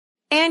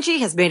Angie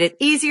has made it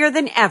easier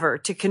than ever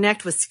to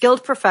connect with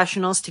skilled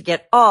professionals to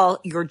get all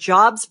your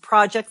jobs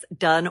projects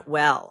done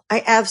well.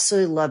 I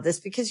absolutely love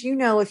this because,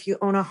 if you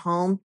own a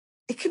home,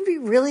 it can be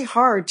really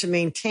hard to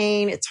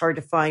maintain. It's hard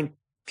to find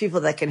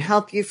people that can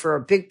help you for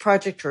a big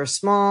project or a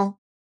small.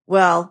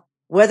 Well,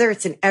 whether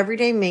it's in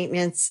everyday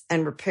maintenance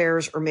and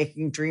repairs or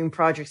making dream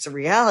projects a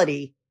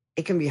reality,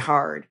 it can be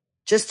hard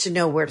just to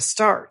know where to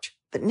start.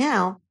 But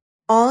now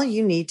all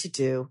you need to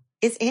do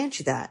is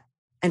Angie that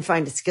and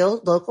find a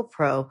skilled local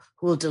pro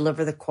who will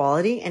deliver the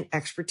quality and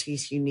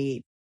expertise you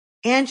need.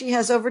 Angie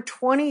has over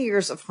 20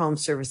 years of home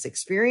service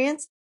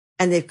experience,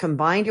 and they've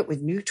combined it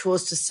with new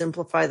tools to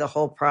simplify the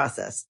whole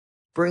process.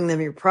 Bring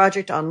them your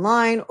project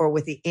online or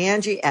with the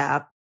Angie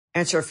app,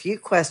 answer a few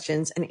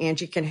questions, and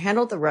Angie can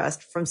handle the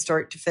rest from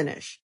start to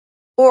finish.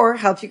 Or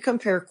help you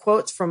compare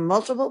quotes from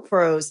multiple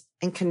pros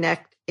and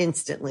connect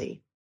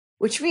instantly,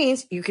 which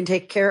means you can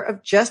take care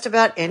of just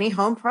about any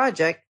home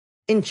project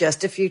in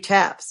just a few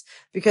taps.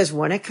 Because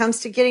when it comes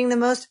to getting the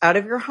most out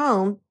of your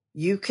home,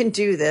 you can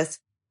do this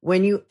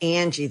when you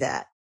Angie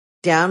that.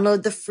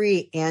 Download the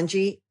free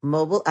Angie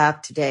mobile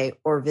app today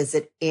or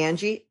visit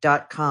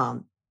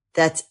Angie.com.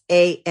 That's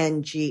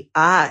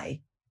ANGI.com.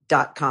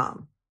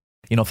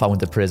 If I went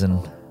to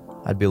prison,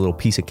 I'd be a little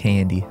piece of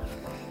candy.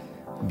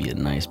 Be a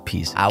nice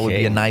piece of I would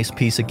be a nice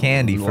piece of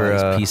candy for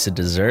a piece of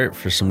dessert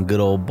for some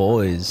good old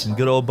boys.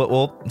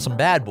 Some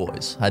bad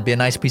boys. I'd be a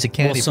nice piece of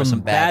candy for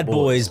some bad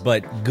boys,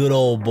 but good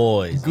old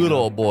boys. Good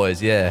old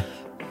boys, yeah.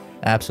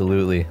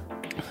 Absolutely.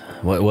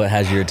 What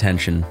has your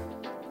attention?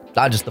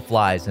 Not just the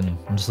flies, and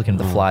I'm just looking at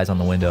the flies on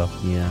the window.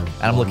 Yeah.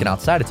 And I'm looking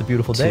outside. It's a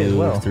beautiful day as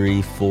well. 2,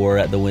 3, 4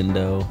 at the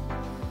window.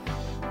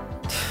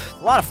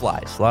 A lot of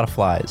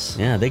flies.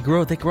 Yeah, they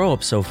grow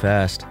up so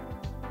fast.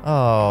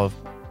 Oh,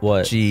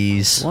 what?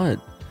 Jeez. What?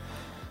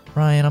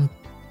 Ryan,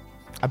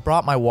 I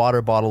brought my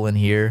water bottle in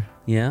here.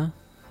 Yeah?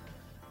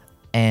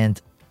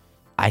 And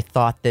I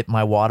thought that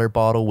my water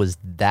bottle was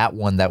that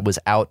one that was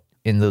out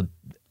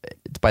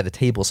by the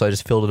table, so I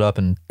just filled it up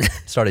and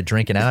started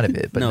drinking out of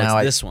it. But no, now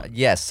it's this one.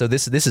 Yes, so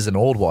this is an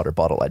old water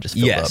bottle I just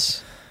filled up.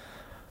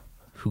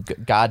 Who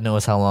God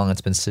knows how long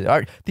it's been sitting.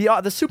 The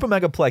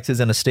SuperMega Plex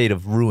is in a state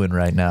of ruin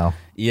right now.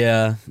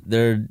 Yeah,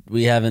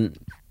 we haven't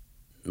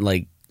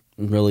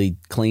really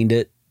cleaned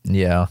it.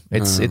 Yeah,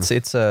 it's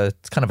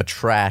kind of a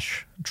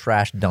trash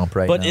dump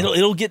right now. But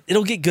it'll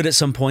get good at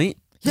some point.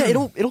 Yeah,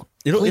 it'll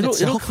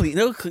clean.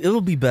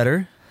 It'll be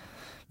better.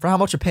 For how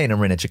much you're paying a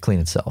rent, it should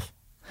clean itself.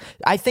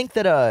 I think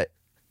that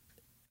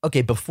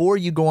before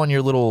you go on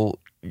your little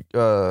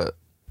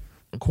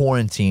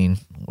quarantine,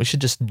 we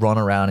should just run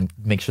around and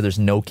make sure there's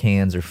no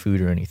cans or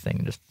food or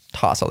anything. Just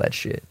toss all that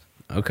shit.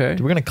 Okay.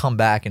 We're gonna come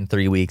back in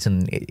 3 weeks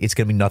and it's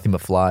gonna be nothing but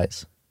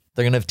flies.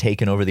 They're gonna have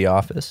taken over the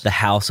office. The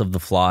House of the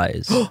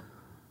Flies.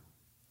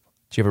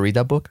 Did you ever read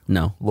that book?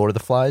 No. Lord of the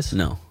Flies?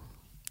 No.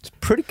 It's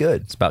pretty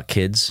good. It's about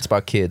kids? It's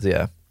about kids,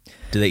 yeah.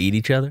 Do they eat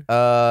each other?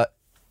 Do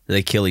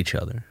they kill each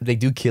other? They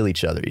do kill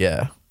each other,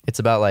 yeah. It's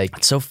about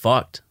It's so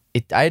fucked.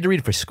 I had to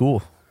read it for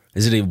school.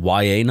 Is it a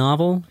YA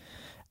novel?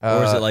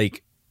 Or is it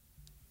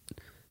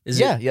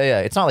Yeah.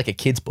 It's not like a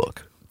kid's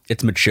book.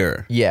 It's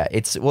mature. Yeah,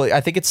 I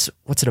think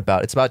what's it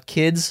about? It's about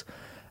kids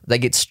that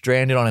get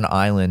stranded on an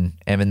island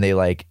and then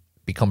they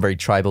become very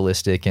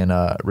tribalistic and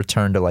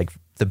return to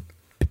the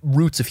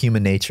roots of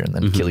human nature and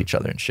then kill each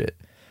other and shit.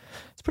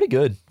 It's pretty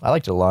good. I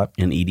liked it a lot.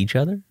 And eat each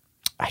other?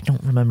 I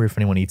don't remember if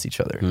anyone eats each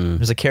other.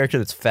 There's a character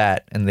that's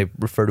fat and they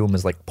refer to him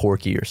as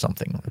Porky or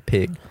something, a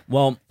pig.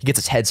 Well, he gets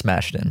his head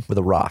smashed in with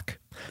a rock.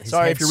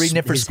 Sorry if you're reading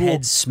it for school. His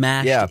head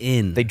smashed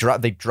in. They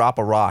drop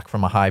a rock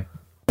from a high.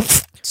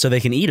 So they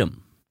can eat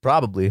him.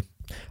 Probably.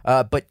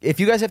 But if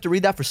you guys have to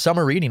read that for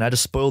summer reading, I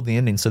just spoiled the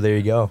ending, so there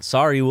you go.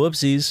 Sorry,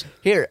 whoopsies.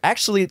 Here,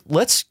 actually,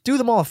 let's do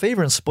them all a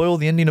favor and spoil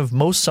the ending of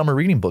most summer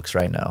reading books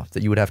right now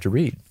that you would have to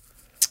read.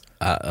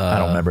 I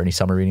don't remember any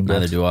summer reading books.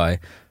 Neither do I.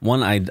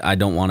 One I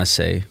don't want to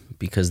say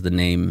because the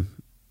name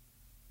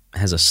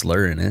has a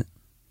slur in it.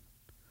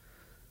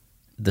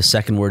 The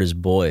second word is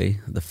boy.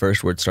 The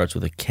first word starts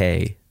with a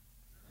K.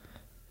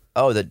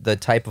 Oh, the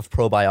type of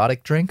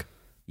probiotic drink?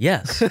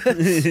 Yes.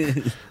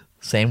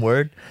 Same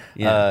word?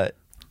 Yeah.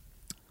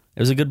 It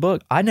was a good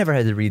book. I never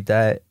had to read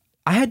that.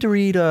 I had to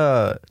read,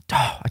 I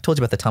told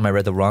you about the time I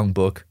read the wrong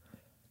book,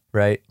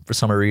 right? For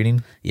summer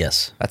reading.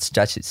 Yes.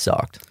 That shit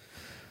sucked.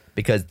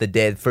 Because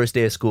the first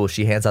day of school,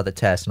 she hands out the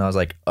test, and I was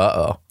like,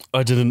 uh-oh.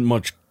 I didn't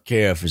much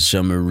care for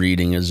summer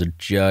reading as a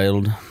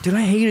child. Dude,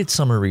 I hated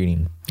summer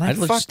reading.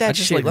 Fuck that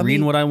shit. Like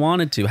reading what I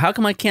wanted to. How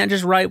come I can't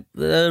just read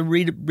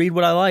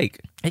what I like?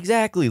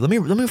 Exactly. Let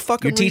me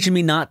fucking You're teaching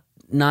me not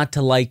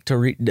to like to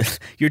read.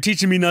 You're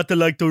teaching me not to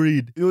like to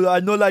read.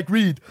 I know like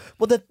read.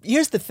 Well,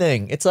 here's the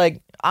thing. It's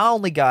I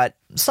only got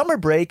summer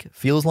break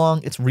feels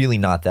long. It's really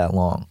not that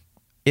long.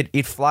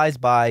 It flies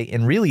by,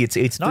 and really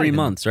it's not 3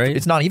 months, right?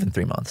 It's not even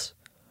 3 months.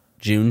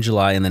 June,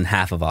 July, and then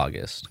half of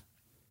August.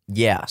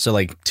 Yeah. So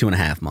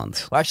 2.5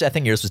 months. Well, actually, I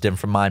think yours was different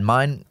from mine.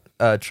 Mine,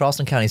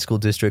 Charleston County School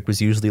District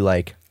was usually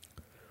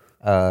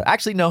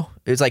actually no,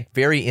 it was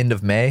very end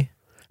of May.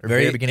 Or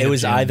very beginning It of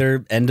was June?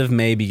 either end of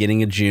May,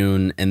 beginning of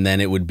June, and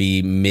then it would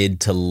be mid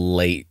to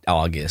late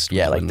August.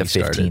 Yeah, was like when the we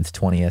started. 15th,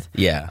 20th.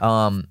 Yeah.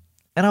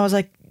 And I was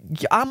like,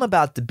 I'm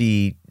about to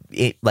be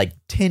like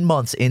 10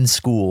 months in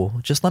school.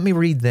 Just let me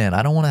read then.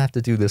 I don't want to have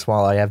to do this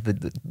while I have the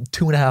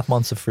 2.5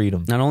 months of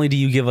freedom. Not only do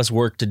you give us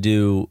work to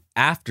do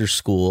after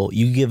school,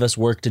 you give us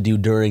work to do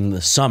during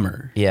the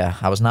summer. Yeah,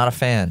 I was not a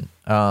fan.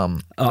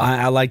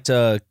 I liked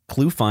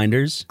Clue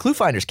Finders. Clue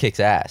Finders kicks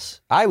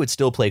ass. I would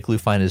still play Clue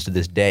Finders to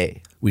this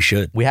day. We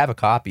should. We have a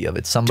copy of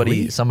it.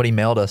 Somebody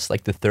mailed us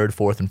like the 3rd,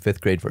 4th, and 5th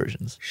grade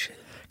versions. Shit.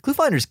 Clue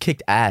Finders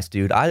kicked ass,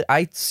 dude.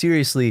 I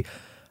seriously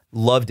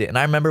loved it. And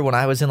I remember when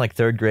I was in like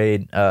 3rd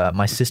grade,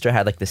 my sister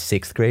had like the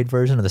 6th grade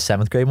version or the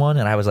 7th grade one,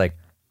 and I was like,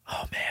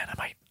 oh man, I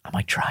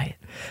might try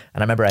it.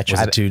 And I remember I tried.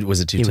 Was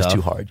it too it tough? was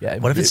too hard. Yeah.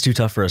 What if it's too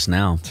tough for us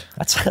now?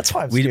 That's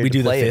why I'm We scared do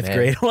to the play 5th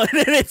grade one,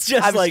 and it's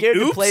just I'm like, scared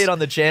oops. to play it on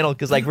the channel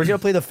because like we're gonna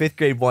play the 5th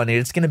grade one, and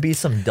it's gonna be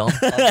some dumb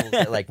puzzles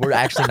that like we're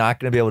actually not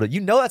gonna be able to. You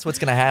know that's what's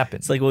gonna happen.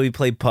 It's like when we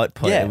play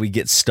putt-putt Yeah. and we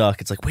get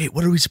stuck. It's like, wait,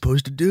 what are we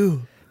supposed to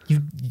do?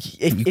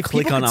 If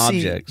click people on could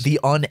see objects. the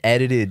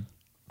unedited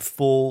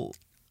full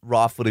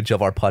raw footage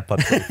of our putt-putt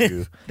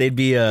playthrough, It'd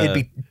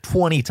be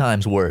 20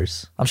 times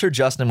worse. I'm sure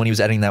Justin, when he was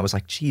editing that, was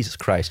like, Jesus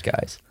Christ,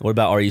 guys. What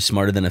about Are You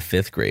Smarter Than a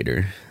 5th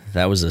Grader?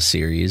 That was a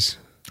series.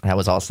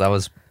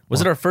 Was Was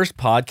it our first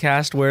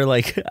podcast where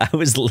like I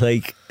was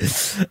like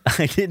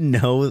I didn't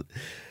know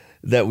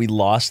that we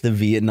lost the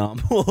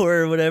Vietnam War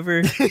or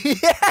whatever?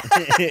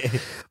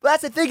 But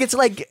that's the thing. It's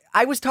like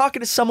I was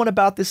talking to someone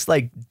about this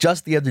like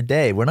just the other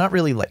day. We're not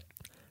really like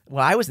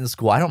when I was in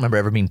school, I don't remember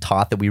ever being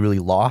taught that we really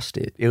lost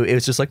it. It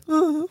was just like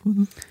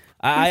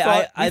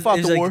I fought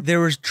it's the like, war. there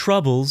was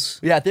troubles.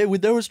 yeah, there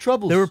was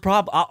troubles. There were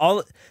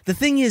all the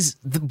thing is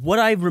what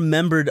I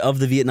remembered of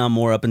the Vietnam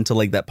War up until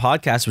like that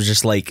podcast was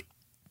just like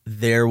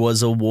there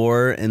was a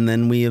war and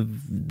then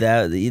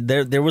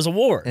there was a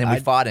war and we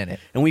fought in it.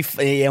 and we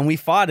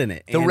fought in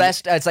it. The And,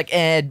 rest, it's like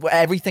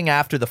everything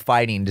after the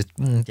fighting. Just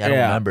I don't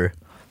remember.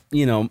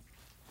 you know,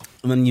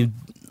 when you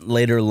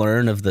later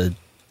learn of the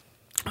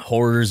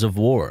horrors of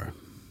war,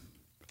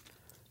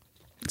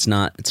 it's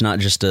not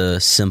just a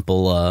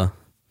simple.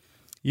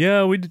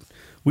 Yeah,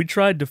 we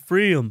tried to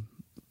free them,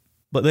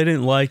 but they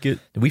didn't like it.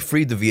 We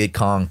freed the Viet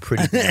Cong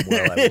pretty damn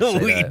well. I will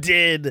say We that.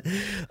 did. We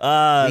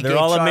They're gave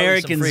all Charlie some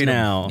Americans freedom.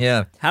 now.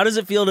 Yeah. How does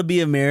it feel to be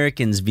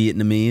Americans,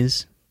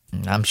 Vietnamese?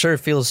 I'm sure it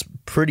feels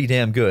pretty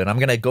damn good. I'm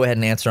gonna go ahead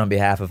and answer on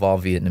behalf of all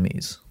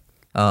Vietnamese.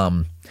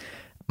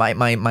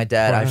 My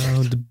dad.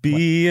 Proud to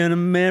be an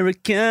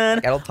American.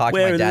 I don't talk to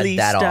where my dad at least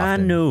that I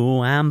often.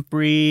 know I'm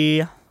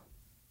free.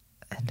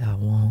 And I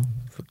won't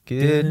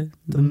forget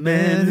The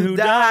men who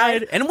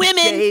died and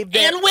women gave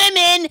that- and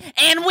women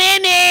and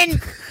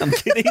women. I'm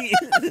kidding.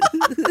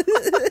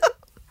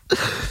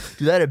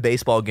 do that at a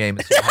baseball game.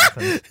 It's what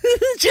happens.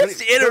 Just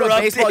Go to a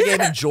interrupt. baseball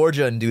game in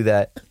Georgia and do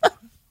that.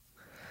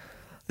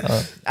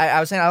 I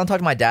was saying I don't talk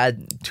to my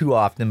dad too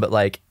often, but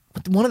like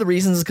one of the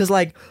reasons is because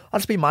like I'll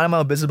just be minding my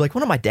own business. Like,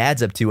 what are my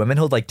dad's up to? And then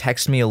he'll like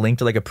text me a link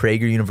to like a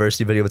Prager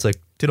University video. It's like,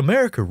 did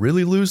America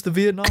really lose the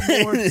Vietnam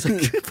War? It's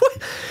like, what?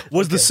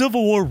 Was the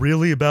Civil War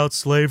really about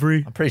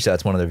slavery? I'm pretty sure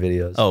that's one of their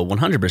videos. Oh,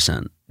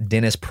 100%.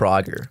 Dennis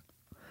Prager.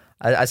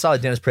 I saw a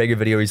Dennis Prager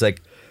video where he's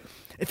like,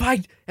 if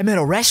I am at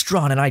a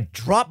restaurant and I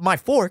drop my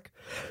fork,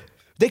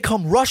 they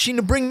come rushing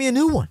to bring me a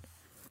new one.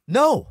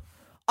 No,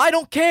 I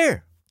don't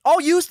care.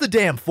 I'll use the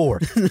damn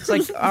fork. It's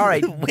like, all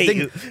right, Wait,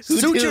 who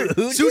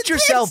did suit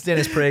yourself, this?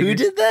 Dennis Prager. Who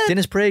did that?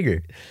 Dennis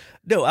Prager.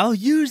 No, I'll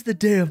use the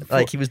damn fork.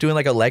 Like he was doing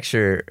like a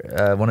lecture,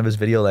 one of his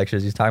video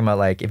lectures. He's talking about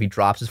like if he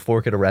drops his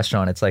fork at a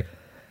restaurant, it's like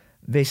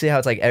basically how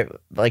it's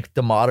like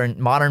the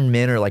modern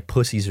men are like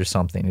pussies or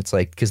something. It's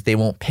like because they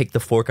won't pick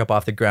the fork up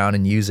off the ground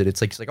and use it. It's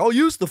like I'll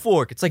use the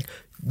fork. It's like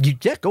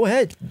yeah, go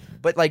ahead.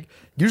 But like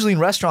usually in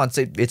restaurants,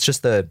 it's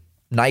just the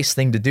nice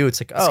thing to do. It's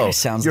like, guy oh,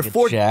 sounds your like a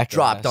fork jackass.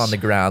 dropped on the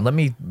ground. Let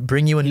me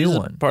bring you a new He was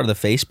one. part of the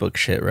Facebook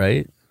shit,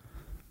 right?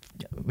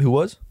 Who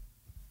was?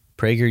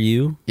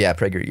 PragerU? Yeah,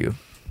 PragerU.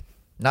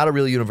 Not a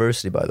real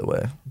university, by the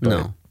way. but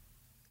No.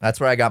 That's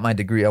where I got my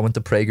degree. I went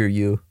to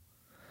PragerU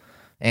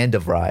and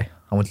DeVry.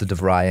 I went to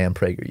DeVry and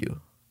PragerU.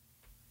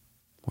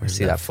 Where's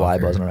See that fly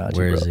fucker? buzzing around you,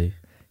 Where is bro. he?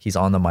 He's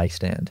on the mic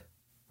stand.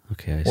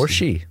 Okay, I Or see.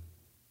 she.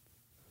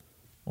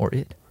 Or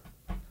it.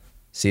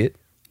 See it?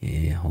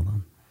 Yeah, hold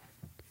on.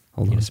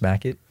 You gonna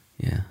smack it?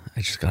 Yeah,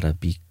 I just gotta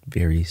be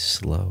very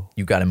slow.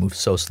 You gotta move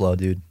so slow,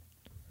 dude.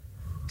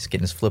 He's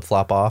getting his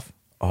flip-flop off.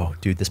 Oh,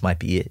 dude, this might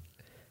be it.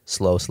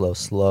 Slow, slow,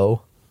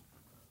 slow.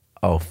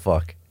 Oh,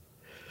 fuck.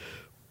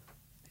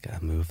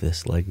 Gotta move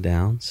this leg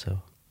down,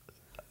 so.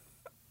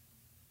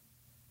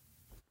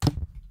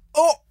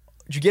 Oh!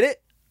 Did you get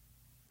it?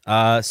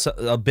 So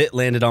a bit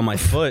landed on my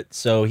foot,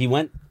 so he's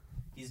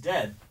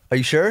dead. Are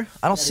you sure?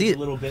 I don't see A it.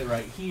 little bit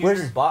right here. Where's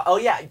his body? Oh,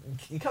 yeah.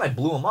 You kind of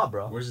blew him up,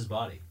 bro. Where's his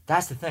body?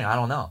 That's the thing. I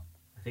don't know.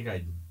 I think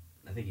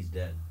he's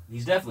dead.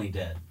 He's definitely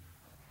dead.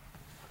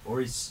 Or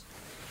he's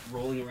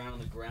rolling around on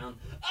the ground.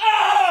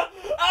 Ah!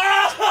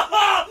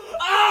 Ah!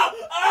 Ah!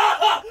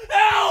 Ah!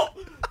 Help!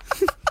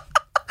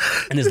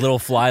 In his little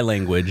fly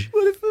language.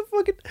 What if the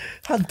fucking...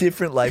 how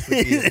different life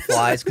would be if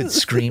flies could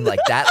scream like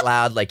that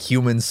loud like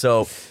humans.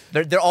 So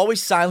they're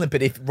always silent,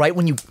 but if right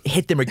when you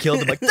hit them or kill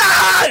them, like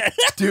ah!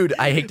 Dude,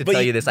 I hate to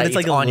tell you this, it's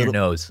like on your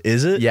nose.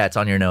 Is it? Yeah, it's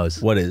on your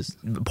nose. What is?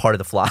 Part of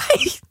the fly.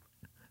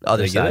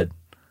 Other side.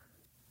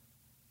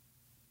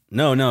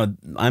 No,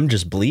 I'm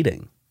just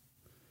bleeding.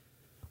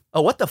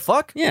 Oh, what the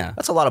fuck? Yeah.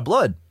 That's a lot of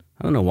blood.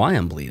 I don't know why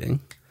I'm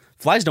bleeding.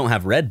 Flies don't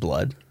have red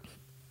blood.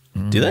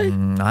 Do they?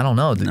 I don't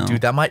know. No.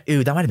 Dude, that might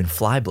have been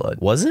fly blood.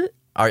 Was it?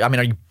 Are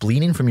you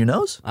bleeding from your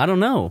nose? I don't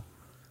know.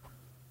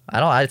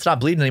 It's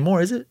not bleeding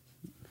anymore, is it?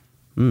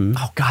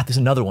 Oh, God, there's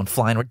another one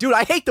flying. Dude,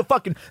 I hate this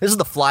is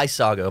the fly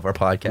saga of our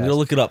podcast. I'm going to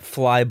look it up.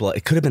 Fly blood.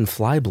 It could have been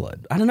fly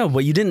blood. I don't know,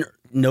 but you didn't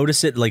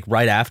notice it like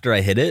right after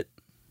I hit it?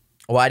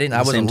 Well,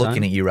 I wasn't looking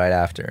time? at you right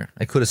after.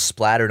 I could have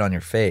splattered on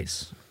your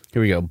face.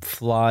 Here we go.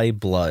 Fly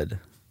blood.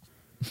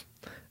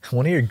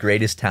 One of your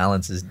greatest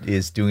talents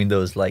is doing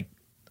those like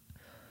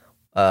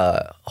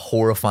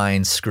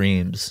horrifying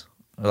screams.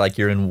 Like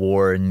you're in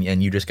war and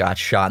you just got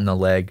shot in the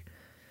leg.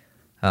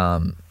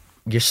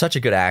 You're such a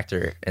good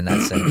actor in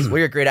that sense. Well,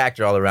 you're a great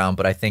actor all around,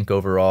 but I think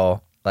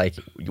overall, like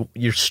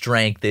your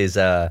strength is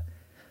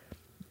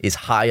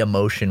high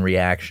emotion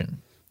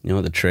reaction. You know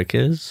what the trick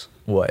is?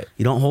 What?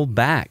 You don't hold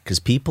back,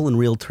 because people in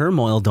real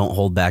turmoil don't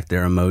hold back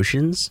their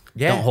emotions.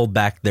 Yeah. Don't hold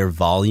back their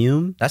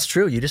volume. That's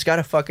true. You just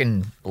gotta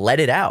fucking let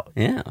it out.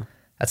 Yeah.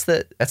 That's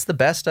the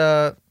best.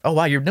 Oh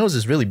wow, your nose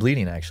is really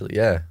bleeding. Actually,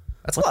 yeah,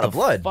 that's a lot of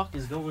blood. What the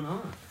fuck is going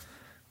on?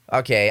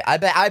 Okay, I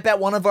bet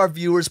one of our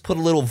viewers put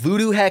a little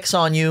voodoo hex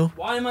on you.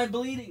 Why am I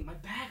bleeding? My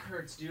back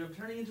hurts, dude. I'm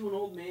turning into an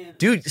old man.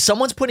 Dude,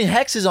 someone's putting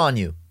hexes on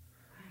you.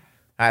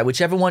 All right,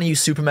 whichever one of you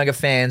SuperMega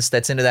fans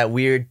that's into that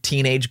weird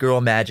teenage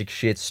girl magic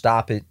shit,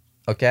 stop it,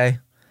 okay?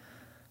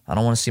 I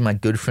don't want to see my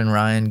good friend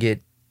Ryan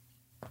get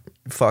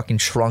fucking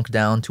shrunk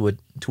down to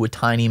a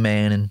tiny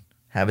man and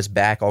have his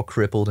back all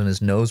crippled and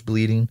his nose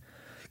bleeding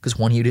because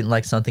one of you didn't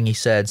like something he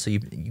said, so you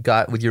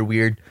got with your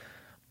weird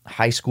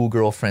high school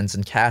girlfriends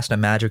and cast a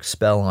magic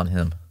spell on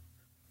him.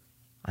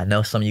 I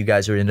know some of you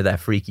guys are into that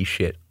freaky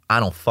shit. I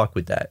don't fuck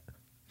with that.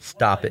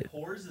 Stop it.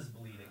 Pores is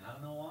bleeding. I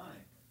don't know why.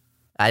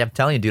 I'm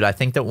telling you, dude, I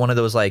think that one of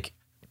those like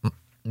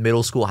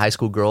middle school, high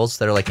school girls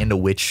that are like into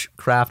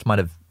witchcraft might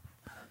have.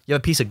 You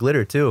have a piece of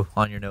glitter too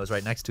on your nose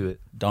right next to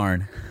it.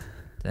 Darn.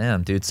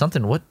 Damn, dude,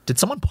 what did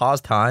someone pause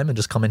time and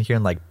just come in here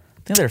and like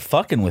I think they're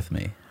fucking with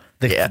me.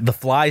 The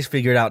flies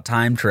figured out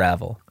time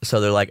travel. So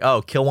they're like,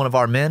 oh, kill one of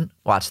our men?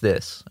 Watch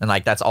this. And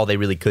like that's all they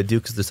really could do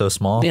because they're so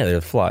small. Yeah,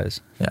 they're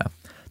flies. Yeah.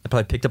 They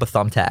probably picked up a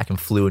thumbtack and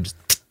flew and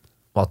just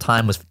while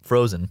time was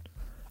frozen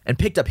and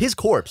picked up his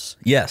corpse.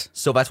 Yes.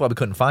 So that's why we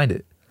couldn't find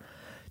it.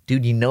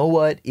 Dude, you know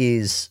what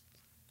is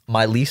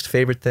my least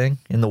favorite thing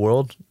in the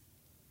world?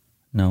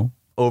 No.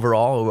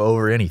 Overall, or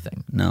over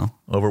anything? No.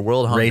 Over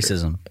world hunger.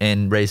 Racism.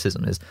 And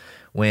racism is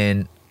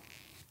when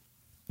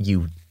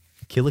you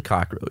kill a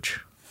cockroach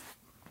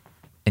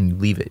and you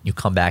leave it, you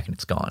come back and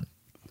it's gone.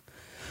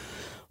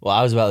 Well,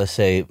 I was about to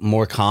say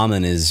more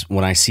common is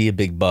when I see a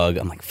big bug,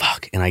 I'm like,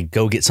 fuck, and I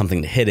go get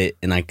something to hit it,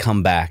 and I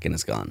come back and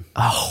it's gone.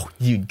 Oh,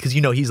 because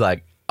he's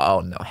like,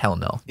 oh, no, hell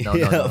no.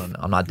 No,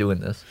 I'm not doing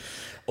this.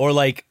 Or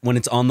like when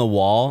it's on the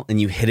wall and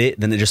you hit it,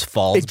 then it just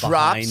falls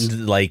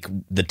behind like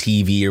the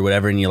TV or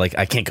whatever, and you're like,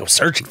 I can't go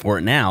searching for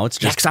it now. It's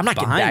just because I'm not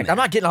getting back. I'm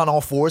not getting on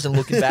all fours and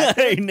looking back.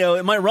 I know,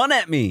 it might run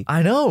at me.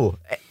 I know.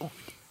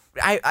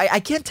 I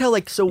can't tell,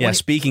 like, so yeah,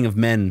 speaking of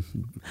men,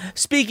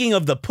 speaking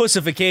of the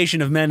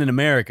pussification of men in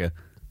America,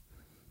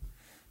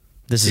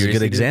 this is a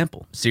good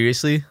example.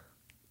 Seriously?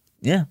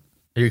 Yeah.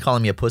 Are you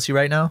calling me a pussy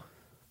right now?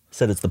 I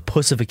said it's the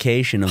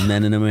pussification of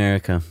men in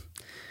America.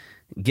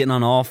 Getting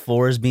on all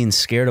fours, being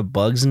scared of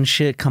bugs and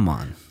shit. Come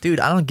on. Dude,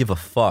 I don't give a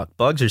fuck.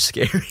 Bugs are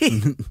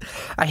scary.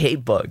 I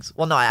hate bugs.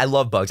 Well, no, I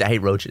love bugs. I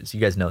hate roaches. You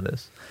guys know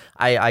this.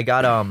 I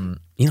got,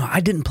 You know, I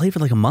didn't play for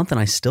like a month and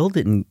I still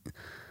didn't.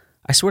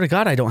 I swear to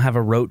God, I don't have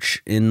a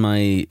roach in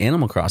my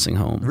Animal Crossing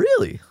home.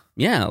 Really?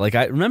 Yeah, like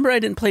I remember I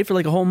didn't play for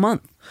like a whole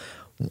month.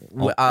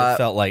 It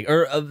felt like,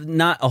 or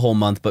not a whole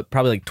month, but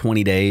probably like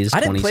 20 days. I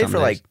didn't play for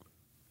days.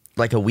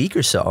 like a week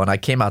or so, and I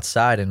came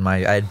outside and I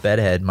had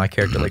bedhead. My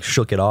character like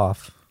shook it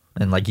off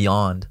and like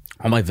yawned.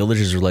 All my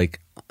villagers were like,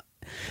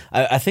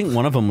 I think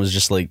one of them was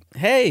just like,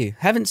 "Hey,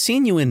 haven't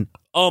seen you in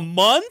a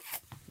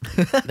month."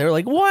 They were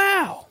like,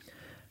 "Wow."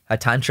 I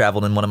time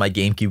traveled in one of my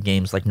GameCube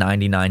games like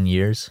 99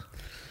 years.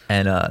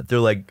 And they're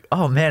like,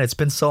 oh, man, it's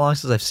been so long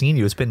since I've seen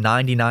you. It's been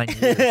 99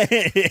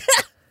 years.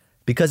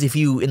 Because if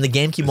you, in the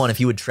GameCube one, if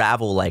you would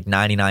travel like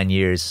 99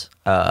 years,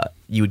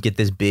 you would get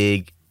this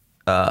big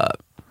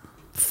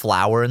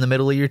flower in the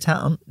middle of your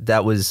town.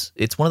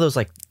 It's one of those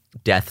like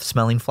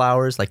death-smelling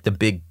flowers, like the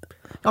big, you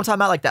know what I'm talking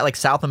about? Like that like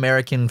South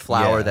American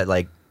flower that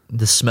like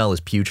the smell is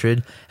putrid.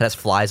 It has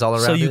flies all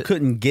around it. So you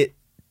couldn't get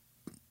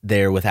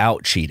there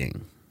without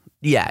cheating.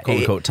 Yeah. Quote,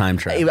 unquote, time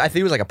travel. I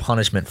think it was like a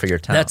punishment for your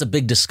town. That's a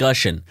big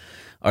discussion.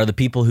 Are the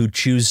people who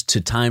choose to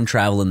time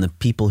travel and the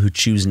people who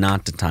choose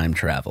not to time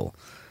travel.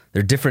 There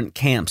are different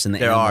camps in the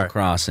Animal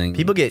Crossing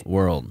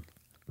world.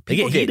 They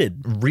get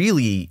heated.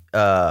 Really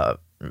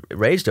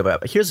raged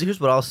about it. Here's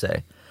what I'll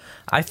say.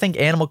 I think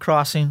Animal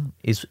Crossing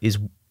is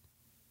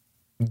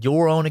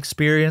your own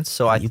experience.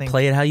 So I think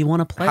play it how you want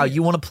to play how it.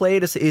 you want to play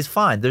it is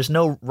fine. There's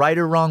no right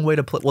or wrong way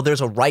to play. Well,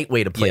 there's a right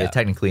way to play it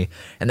technically,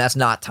 and that's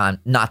not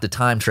the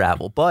time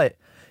travel. But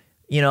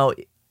you know,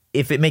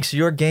 if it makes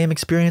your game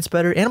experience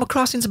better, Animal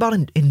Crossing is about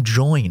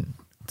enjoying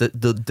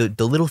the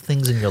little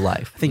things in your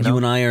life. I think you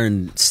and I are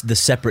in the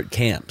separate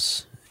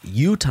camps.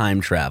 You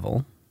time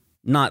travel,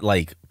 not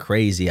like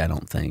crazy, I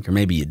don't think, or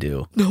maybe you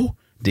do. No,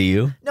 do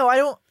you? No, I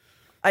don't.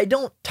 I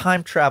don't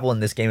time travel in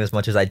this game as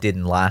much as I did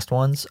in last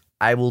ones.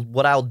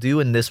 What I'll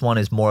do in this one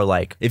is more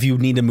like, if you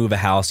need to move a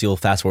house, you'll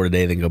fast forward a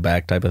day, then go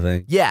back type of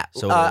thing. Yeah.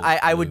 So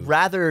I would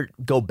rather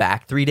go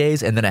back 3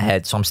 days and then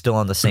ahead, so I'm still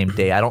on the same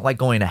day. I don't like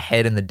going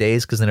ahead in the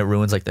days because then it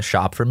ruins like the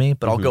shop for me.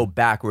 But I'll go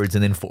backwards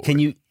and then forward.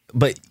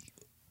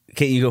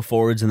 Can't you go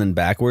forwards and then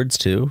backwards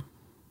too?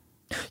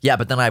 Yeah,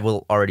 but then I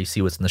will already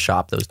see what's in the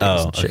shop those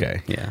days. And shit.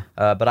 Okay, yeah.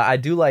 But I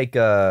do like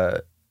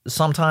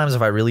sometimes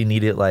if I really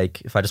need it, like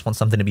if I just want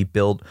something to be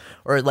built,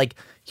 or like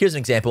here's an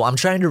example. I'm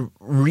trying to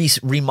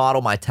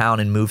remodel my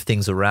town and move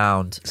things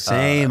around.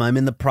 Same. I'm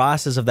in the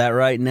process of that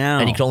right now.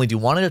 And you can only do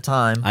one at a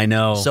time. I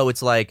know. So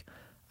it's like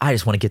I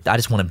just want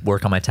to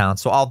work on my town.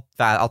 So I'll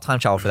time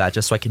travel for that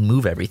just so I can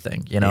move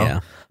everything. You know. Yeah.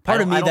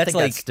 Part of me I don't that's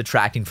think like that's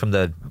detracting from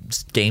the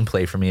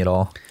gameplay for me at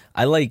all.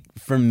 I like,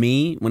 for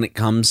me, when it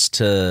comes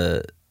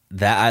to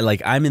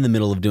that, I'm in the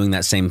middle of doing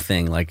that same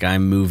thing. Like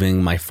I'm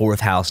moving my 4th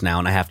house now,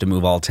 and I have to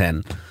move all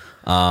 10.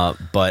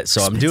 But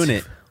so I'm doing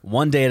it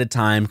one day at a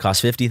time.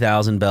 Costs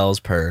 50,000 bells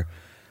per.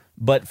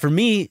 But for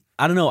me,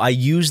 I don't know. I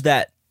use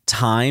that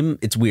time.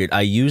 It's weird.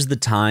 I use the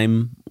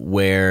time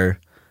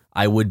where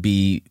I would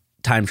be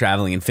time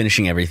traveling and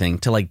finishing everything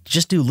to like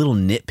just do little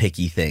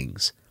nitpicky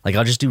things. Like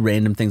I'll just do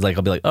random things. Like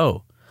I'll be like,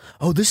 oh,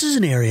 this is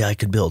an area I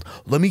could build.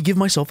 Let me give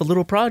myself a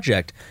little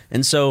project.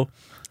 And so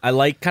I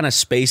like kind of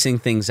spacing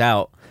things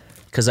out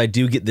because I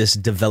do get this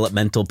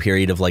developmental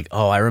period of like,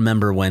 I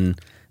remember when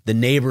the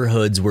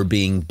neighborhoods were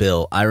being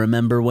built. I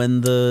remember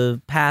when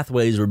the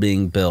pathways were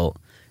being built.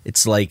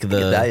 It's like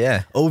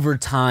over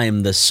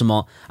time, the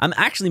small... I'm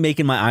actually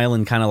making my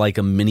island kind of like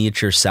a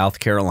miniature South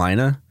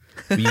Carolina.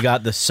 You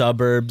got the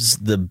suburbs,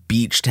 the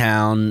beach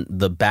town,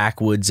 the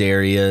backwoods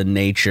area,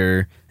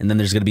 nature, and then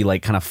there's going to be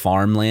like kind of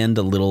farmland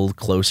a little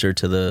closer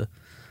to the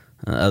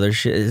other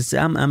shit.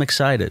 I'm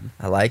excited.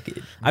 I like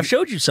it. I've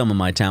showed you some of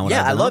my town.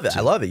 Yeah, I love it.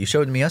 I love it. You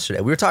showed me yesterday.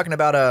 We were talking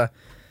about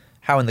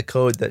how in the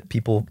code that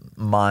people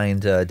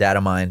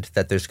data mined,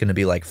 that there's going to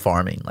be like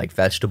farming, like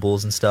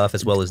vegetables and stuff,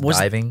 as well as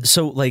diving.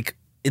 So like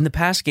in the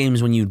past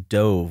games when you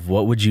dove,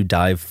 what would you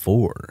dive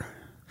for?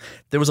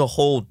 There was a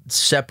whole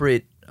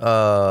separate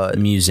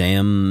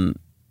museum.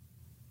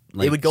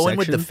 It would go in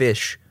with the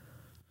fish,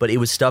 but it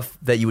was stuff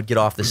that you would get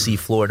off the sea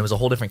floor, and it was a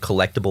whole different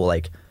collectible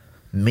like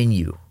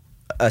menu.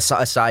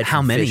 Aside how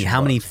from many fish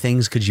how many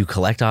things could you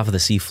collect off of the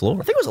sea floor?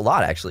 I think it was a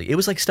lot actually. It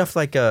was like stuff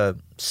like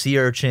sea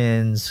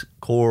urchins,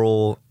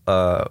 coral,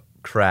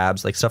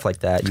 crabs, like stuff like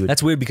that.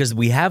 That's weird because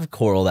we have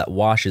coral that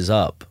washes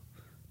up,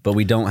 but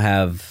we don't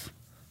have.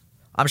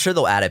 I'm sure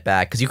they'll add it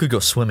back because you could go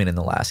swimming in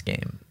the last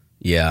game.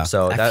 Yeah,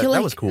 so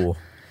that was cool.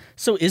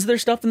 So is there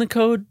stuff in the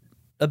code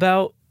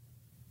about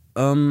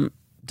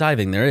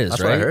diving? There is,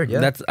 that's right? What I heard,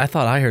 yeah. I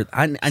thought I heard.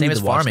 I need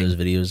to watch those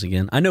videos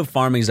again. I know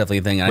farming is definitely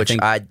a thing. Which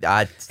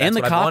I and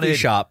the coffee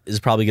shop is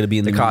probably going to be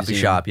in the coffee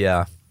museum. shop,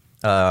 yeah.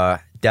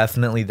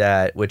 Definitely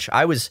that. Which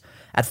I was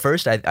at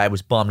first I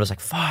was bummed. I was like,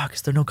 "Fuck,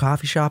 is there no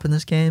coffee shop in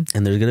this game?"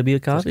 And there's going to be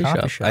a coffee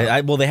shop.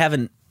 Well, they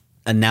haven't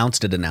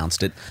announced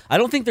it. I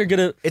don't think they're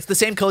gonna. It's the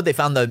same code they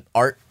found the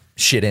art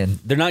shit in.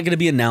 They're not going to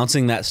be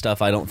announcing that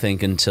stuff. I don't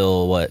think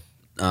until what.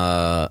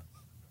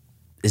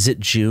 Is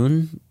it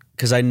June?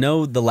 Because I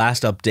know the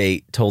last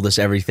update told us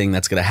everything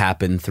that's going to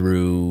happen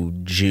through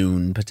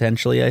June,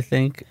 potentially, I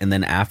think. And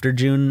then after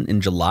June,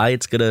 in July,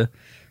 it's going to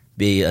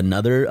be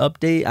another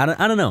update.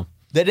 I don't know.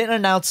 They didn't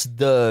announce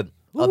the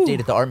update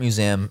at the art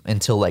museum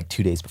until like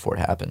 2 days before it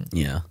happened.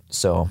 Yeah.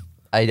 So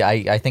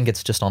I think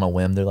it's just on a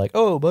whim. They're like,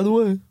 oh, by the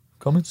way,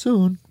 coming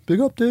soon. Big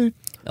update.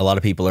 A lot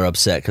of people are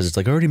upset because it's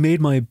like, I already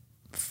made my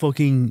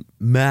fucking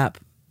map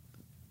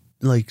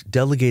like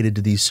delegated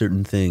to these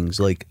certain things.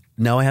 Like,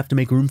 now I have to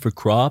make room for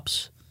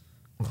crops.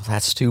 Well,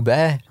 that's too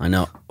bad. I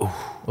know.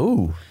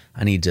 Ooh.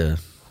 I need to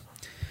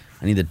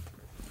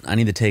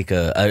take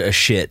a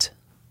shit.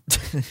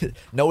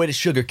 No way to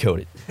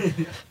sugarcoat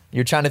it.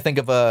 You're trying to think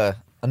of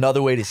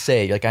another way to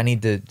say it. Like, I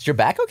need to. Is your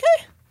back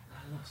okay?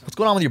 What's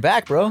going on with your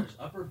back, bro?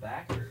 Upper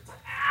back hurts.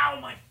 Ow,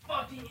 my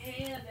fucking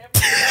hand.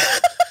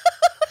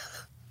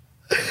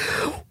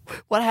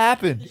 What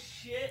happened?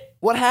 Shit.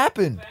 What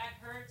happened?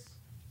 Back hurts.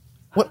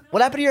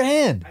 What happened to your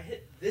hand? I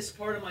hit this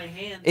part of my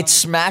hand. It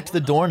smacked the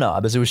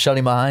doorknob as it was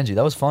shutting behind you.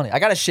 That was funny. I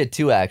got a shit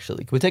too,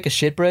 actually. Can we take a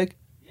shit break?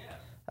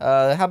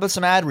 Yeah. How about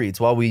some ad reads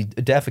while we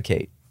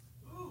defecate?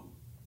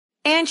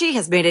 Angie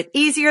has made it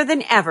easier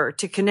than ever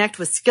to connect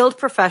with skilled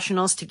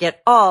professionals to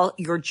get all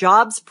your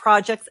jobs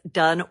projects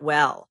done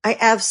well. I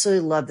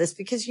absolutely love this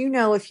because,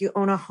 if you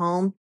own a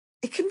home,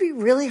 it can be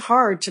really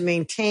hard to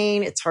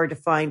maintain. It's hard to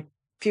find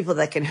people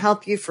that can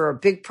help you for a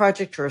big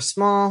project or a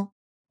small.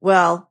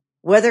 Well,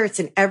 Whether it's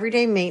in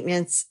everyday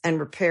maintenance and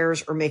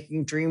repairs or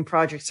making dream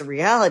projects a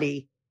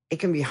reality, it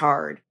can be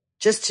hard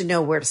just to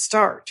know where to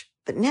start.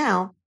 But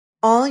now,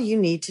 all you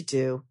need to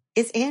do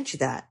is Angie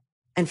that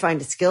and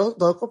find a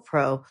skilled local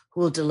pro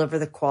who will deliver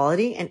the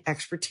quality and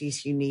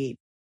expertise you need.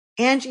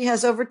 Angie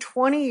has over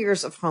 20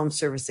 years of home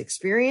service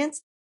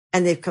experience,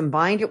 and they've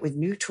combined it with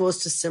new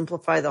tools to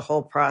simplify the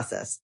whole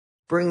process.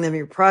 Bring them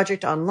your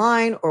project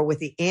online or with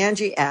the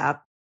Angie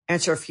app,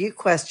 answer a few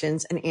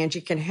questions, and Angie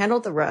can handle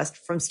the rest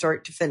from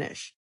start to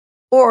finish.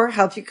 Or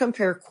help you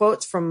compare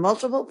quotes from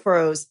multiple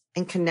pros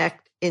and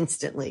connect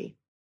instantly,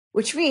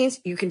 which means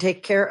you can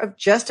take care of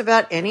just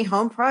about any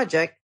home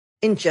project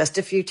in just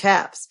a few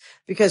taps.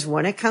 Because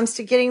when it comes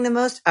to getting the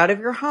most out of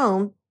your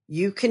home,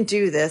 you can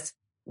do this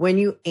when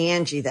you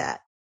Angie that.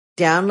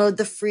 Download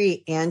the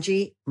free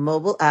Angie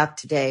mobile app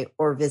today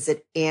or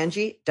visit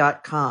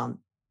Angie.com.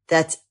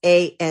 That's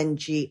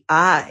ANGI.com.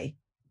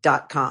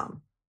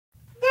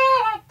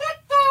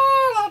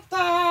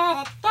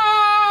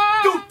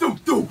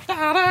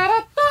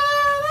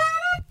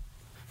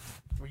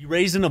 Were you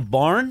raised in a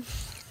barn?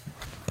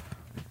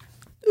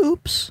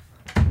 Oops.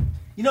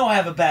 You know I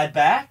have a bad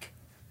back.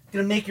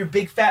 Gonna make your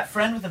big fat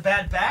friend with a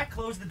bad back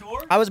close the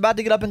door? I was about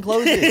to get up and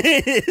close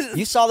it.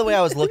 You saw the way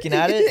I was looking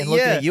at it and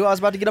looking at you. I was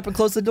about to get up and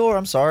close the door.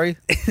 I'm sorry.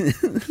 We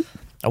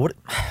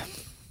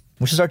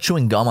should start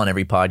chewing gum on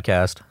every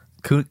podcast.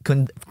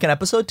 Can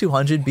episode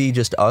 200 be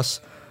just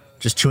us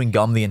just chewing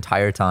gum the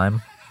entire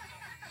time?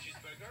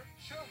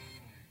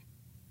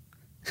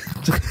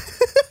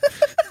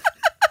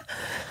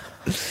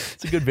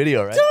 It's a good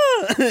video, right?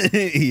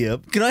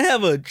 Yep. Can I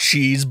have a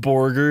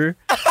cheeseburger?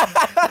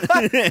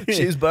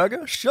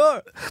 Cheeseburger?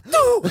 Sure.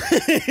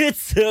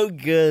 It's so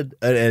good.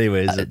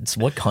 Anyways, It's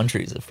what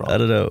country is it from? I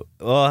don't know.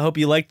 Well, I hope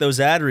you like those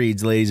ad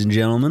reads, ladies and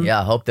gentlemen. Yeah,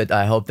 I hope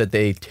that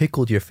they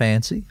tickled your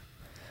fancy,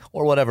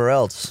 or whatever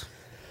else.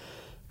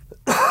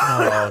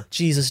 Oh,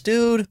 Jesus,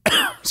 dude.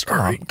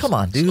 Sorry. Come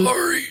on, dude.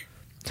 Sorry.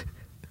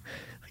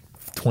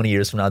 20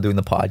 years from now doing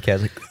the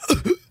podcast.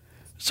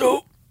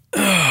 So,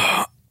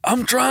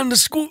 I'm trying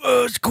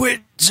to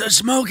quit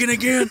smoking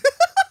again.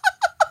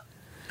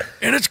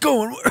 And it's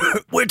going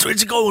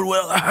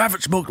well. I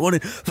haven't smoked one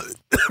in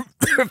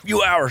a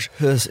few hours.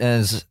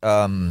 As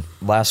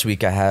last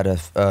week I had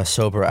a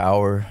sober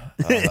hour.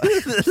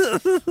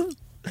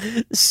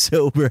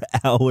 Sober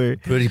hour.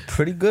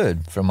 Pretty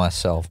good for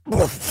myself.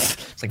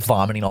 It's like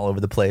vomiting all over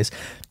the place.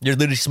 You're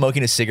literally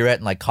smoking a cigarette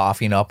and like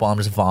coughing up while I'm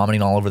just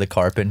vomiting all over the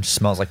carpet. And it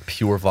smells like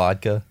pure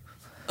vodka.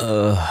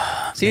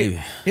 See,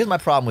 here's my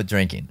problem with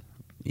drinking.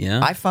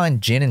 Yeah. I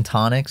find gin and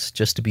tonics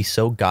just to be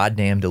so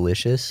goddamn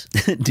delicious.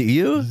 Do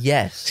you?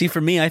 Yes. See, for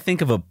me, I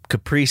think of a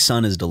Capri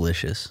Sun as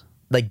delicious.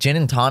 Like gin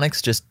and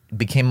tonics just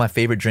became my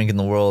favorite drink in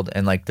the world,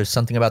 and like there's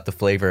something about the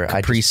flavor.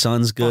 Capri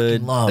Sun's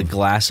good. Love. A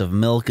glass of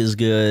milk is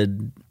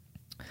good.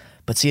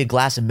 But see, a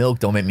glass of milk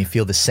don't make me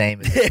feel the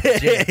same as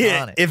gin and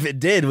tonic. If it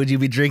did, would you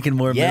be drinking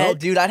more Yeah, milk?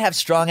 dude, I'd have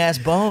strong ass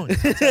bones.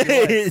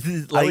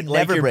 I would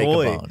never your break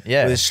boy a bone.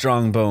 Yeah. with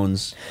strong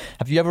bones.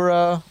 Have you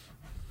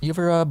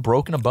ever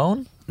broken a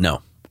bone?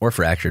 No, or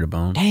fractured a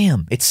bone.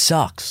 Damn, it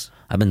sucks.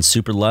 I've been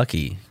super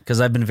lucky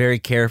because I've been very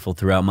careful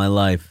throughout my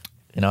life.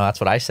 You know,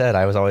 that's what I said.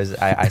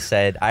 I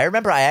said, I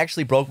remember I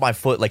actually broke my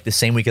foot like the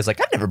same week as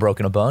like, I've never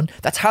broken a bone.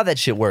 That's how that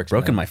shit works.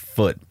 Broken man. my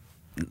foot.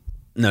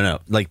 No.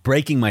 Like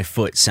breaking my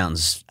foot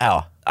sounds.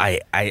 Ow. I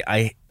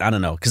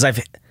don't know because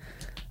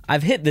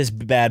I've hit this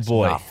bad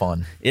boy. Not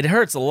fun. It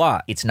hurts a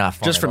lot. It's not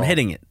fun just at from all.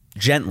 hitting it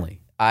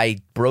gently. I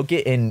broke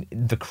it and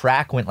the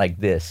crack went like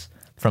this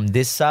from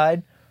this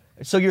side.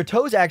 So your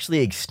toes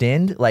actually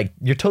extend. Like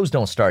your toes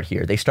don't start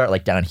here. They start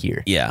like down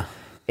here. Yeah.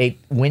 It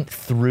went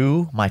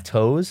through my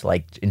toes,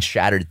 like, and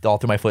shattered all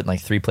through my foot in like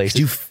 3 places.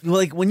 Do you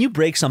like when you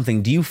break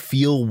something? Do you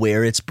feel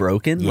where it's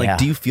broken? Yeah. Like,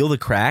 do you feel the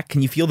crack?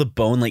 Can you feel the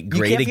bone like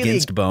grate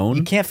against bone?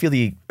 You can't feel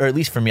or at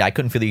least for me, I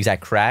couldn't feel the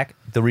exact crack.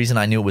 The reason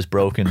I knew it was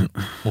broken,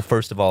 well,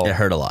 first of all, It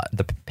hurt a lot.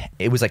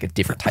 It was like a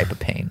different type of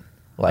pain.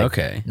 Like,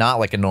 Okay. not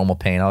like a normal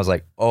pain. I was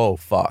like, oh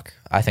fuck,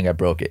 I think I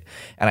broke it,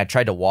 and I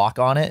tried to walk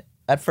on it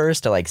at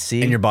first to like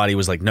see, And your body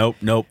was like, nope.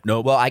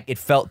 Well, it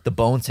felt the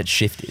bones had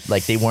shifted,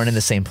 like they weren't in the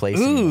same place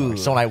anymore.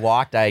 So when I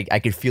walked, I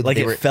could feel that Like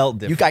they it were, felt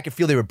different. I could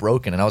feel they were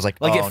broken, and I was like,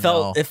 Like oh,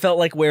 no. it felt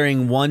like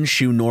wearing one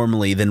shoe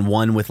normally, then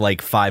one with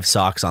like 5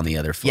 socks on the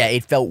other foot. Yeah,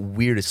 it felt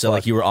weird as So fuck.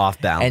 like you were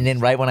off balance. And then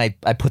right when I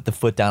put the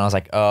foot down, I was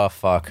like, oh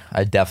fuck,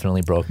 I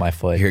definitely broke my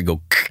foot. here it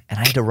go. And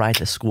I had to ride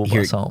the school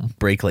Here bus it home.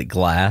 break like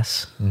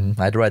glass.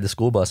 I had to ride the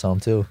school bus home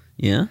too.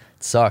 Yeah.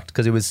 It sucked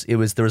because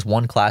there was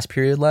one class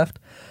period left,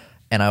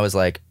 and I was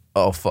like,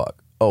 oh fuck.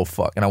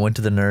 And I went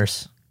to the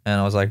nurse, and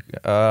I was like,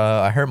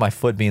 I hurt my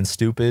foot being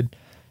stupid,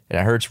 and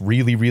it hurts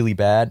really, really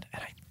bad.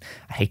 And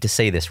I hate to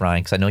say this,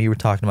 Ryan, because I know you were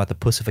talking about the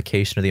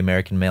pussification of the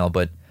American male,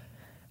 but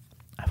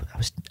I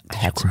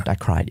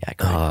cried. Yeah, I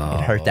cried.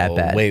 It hurt that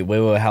bad. Wait.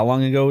 How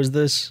long ago was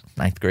this?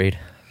 9th grade.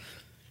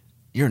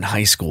 You're in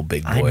high school,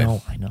 big boy.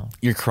 I know.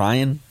 You're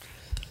crying?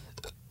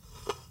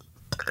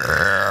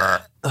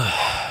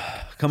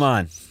 Come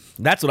on.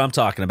 That's what I'm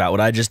talking about.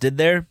 What I just did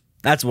there?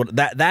 That's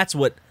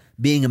what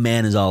being a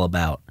man is all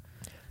about.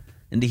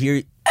 And to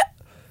hear...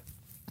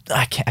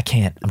 I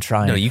can't. I'm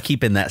trying. No, you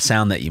keep in that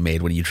sound that you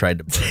made when you tried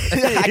to burp.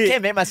 I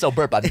can't make myself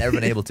burp. I've never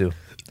been able to.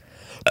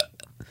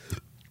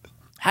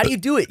 How do you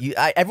do it?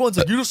 Everyone's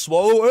like, you just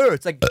swallow air.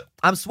 It's like,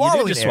 I'm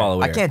swallowing just air.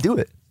 swallow air. I can't do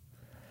it.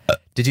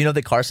 Did you know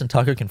that Carson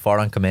Tucker can fart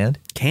on command?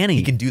 Can he?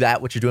 He can do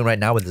that, what you're doing right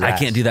now with his I ass.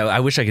 can't do that. I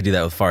wish I could do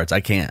that with farts.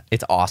 I can't.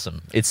 It's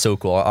awesome. It's so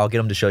cool. I'll get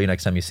him to show you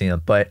next time you see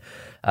him. But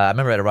I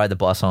remember I had to ride the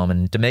bus home,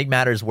 and to make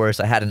matters worse,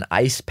 I had an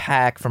ice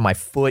pack from my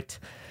foot,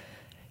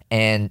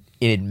 and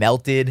it had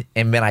melted,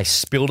 and then I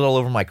spilled it all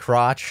over my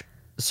crotch.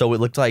 So it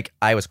looked like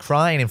I was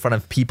crying in front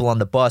of people on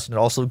the bus, and it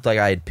also looked like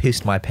I had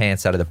pissed my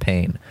pants out of the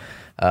pain.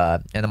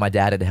 And then my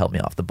dad had to help me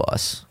off the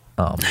bus.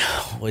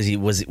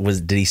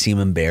 Did he seem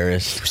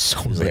embarrassed? He was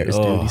so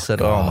embarrassed, dude. He said,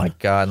 God. "Oh my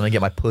God, let me get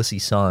my pussy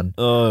son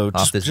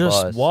off this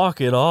just bus."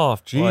 walk it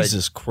off.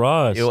 Jesus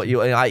Christ.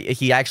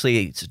 He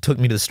actually took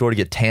me to the store to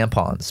get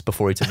tampons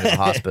before he took me to the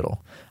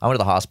hospital. I went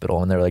to the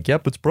hospital, and they were like,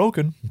 "Yep, it's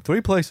broken.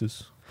 3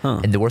 places." Huh.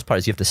 And the worst part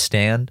is you have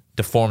to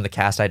deform the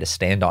cast. I had to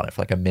stand on it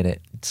for like a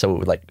minute, so it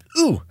would like,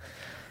 ooh,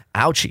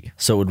 ouchie.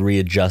 So it would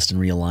readjust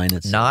and realign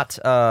itself. Not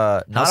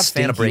How a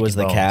fan of breaking was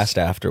the bones. cast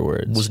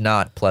afterwards? Was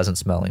not pleasant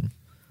smelling.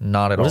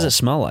 Not at all. What does it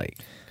smell like?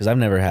 Because I've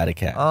never had a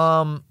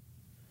cast.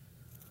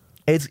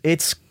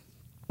 It's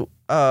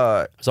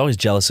I was always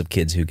jealous of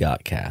kids who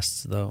got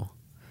casts, though.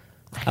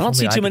 I don't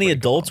see too many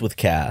adults with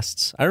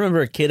casts. I remember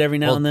a kid every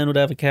now and then would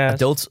have a cast.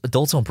 adults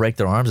don't break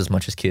their arms as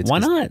much as kids. Why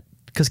not?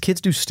 Because kids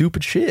do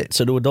stupid shit.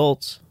 So do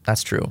adults.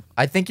 That's true.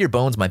 I think your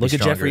bones might Look be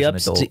at stronger Jeffrey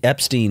as an adult.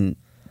 Epstein.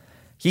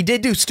 He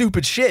did do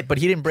stupid shit, but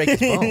he didn't break his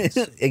bones.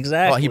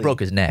 Exactly. Well, he broke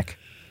his neck.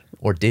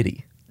 Or did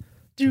he?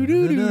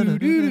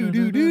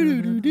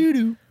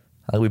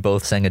 We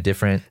both sang a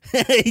different...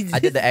 I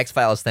did the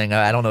X-Files thing.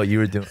 I don't know what you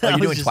were doing. Oh, you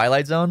doing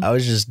Twilight Zone? I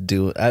was just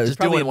doing... I was Just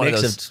probably doing one of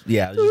a mix those.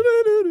 yeah.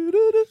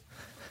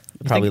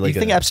 Probably you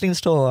think Epstein's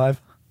still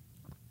alive?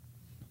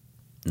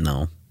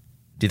 No.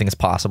 Do you think it's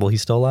possible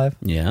he's still alive?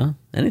 Yeah.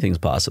 Anything's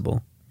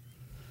possible.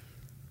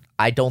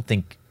 I don't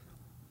think...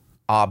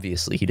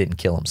 Obviously, he didn't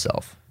kill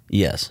himself.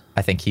 Yes.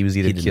 I think he was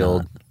either did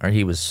killed not. or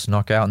he was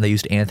snuck out, and they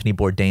used Anthony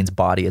Bourdain's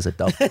body as a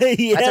double.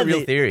 Yeah, That's a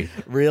real theory.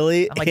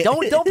 Really? I'm like,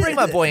 don't bring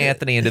my boy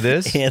Anthony into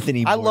this.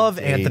 Anthony I love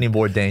Bourdain. Anthony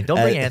Bourdain. Don't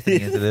bring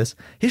Anthony into this.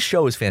 His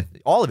show is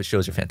all of his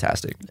shows are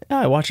fantastic. Yeah,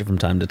 I watch it from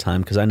time to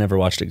time because I never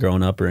watched it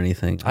growing up or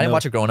anything. I didn't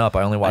watch it growing up.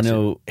 I only I watched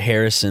know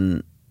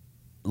Harrison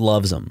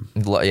loves him.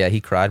 it. Yeah,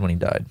 he cried when he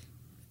died.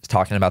 He's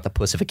talking about the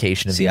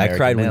pussification of See, the I American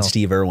cried when male.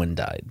 Steve Irwin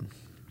died.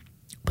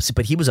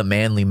 But he was a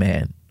manly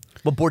man.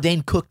 But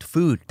Bourdain cooked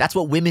food. That's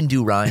what women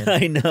do, Ryan.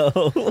 I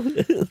know.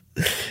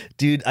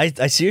 Dude, I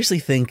seriously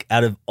think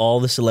out of all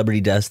the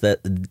celebrity deaths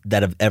that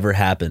have ever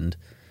happened,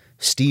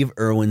 Steve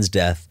Irwin's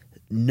death,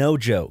 no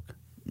joke,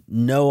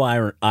 no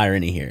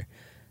irony here,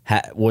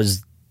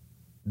 was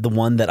the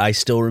one that I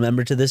still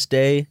remember to this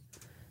day,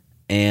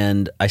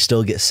 and I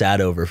still get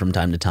sad over from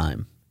time to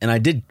time. And I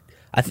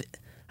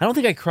don't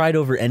think I cried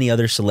over any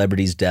other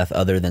celebrity's death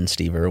other than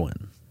Steve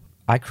Irwin.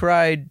 I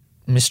cried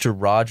Mr.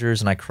 Rogers,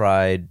 and I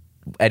cried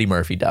Eddie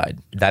Murphy died.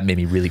 That made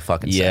me really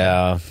fucking sad.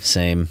 Yeah,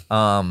 same.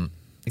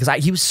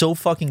 Because he was so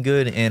fucking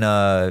good in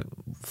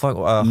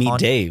Meet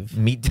Dave.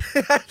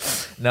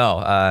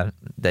 No,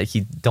 that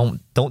he don't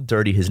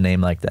dirty his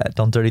name like that.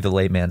 Don't dirty the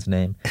late man's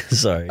name.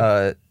 Sorry.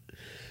 I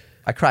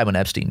cried when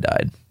Epstein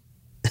died.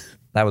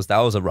 That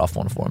was a rough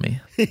one for me.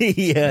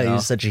 Yeah, he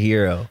was such a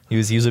hero.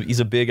 He's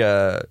a big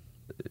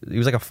he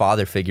was like a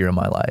father figure in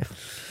my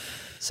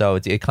life. So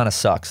it kind of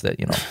sucks that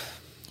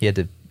he had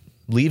to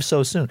leave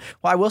so soon.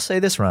 Well, I will say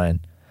this,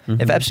 Ryan.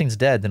 If Epstein's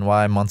dead, then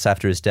why months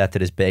after his death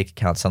did his bank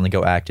account suddenly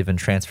go active and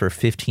transfer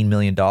 $15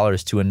 million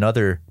to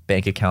another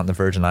bank account in the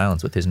Virgin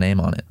Islands with his name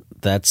on it?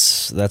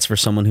 That's for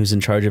someone who's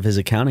in charge of his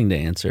accounting to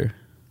answer.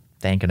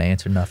 They ain't gonna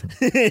answer nothing.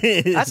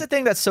 That's the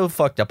thing that's so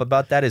fucked up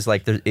about that is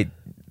like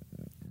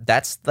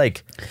that's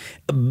like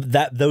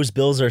those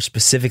bills are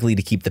specifically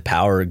to keep the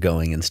power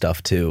going and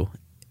stuff too.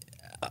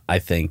 I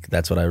think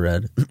that's what I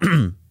read.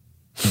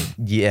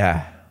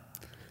 Yeah.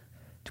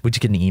 Would you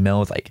get an email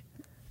with like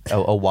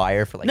a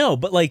wire for like... No,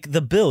 but like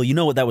the bill, you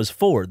know what that was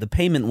for? The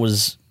payment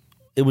was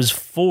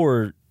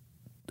for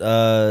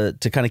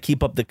to kind of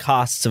keep up the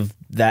costs of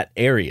that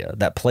area,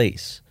 that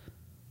place.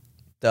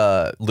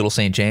 Little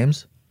St.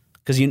 James?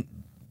 Because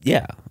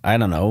I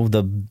don't know,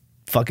 the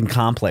fucking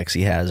complex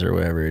he has or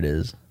whatever it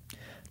is.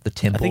 The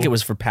temple? I think it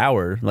was for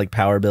power, like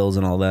power bills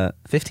and all that.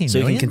 15 so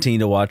million? he can continue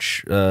to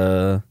watch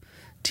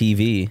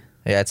TV.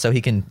 Yeah, so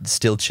he can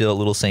still chill at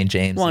Little St.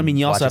 James. Well, I mean,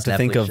 you also have to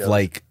think of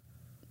like,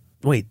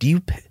 wait, do you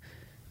pay,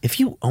 if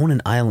you own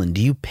an island,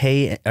 do you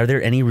pay, are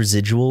there any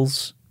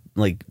residuals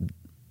like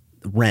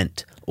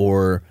rent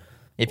or...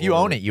 If you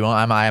own it,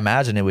 I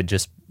imagine it would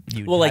just,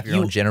 you Well, have like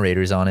your own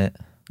generators on it.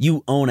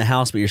 You own a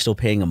house, but you're still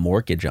paying a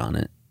mortgage on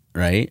it,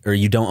 right? Or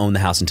you don't own the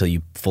house until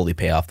you fully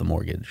pay off the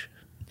mortgage.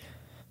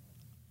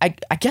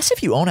 I guess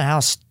if you own a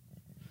house,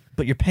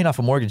 but you're paying off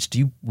a mortgage, do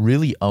you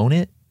really own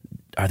it?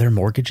 Are there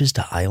mortgages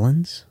to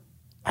islands?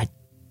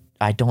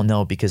 I don't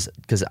know because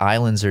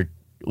islands are,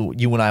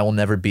 you and I will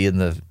never be in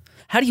the...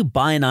 How do you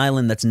buy an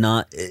island that's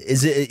not?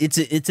 Is it?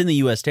 It's in the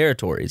U.S.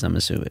 territories. I'm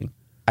assuming.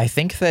 I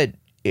think that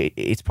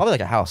it's probably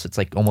like a house. It's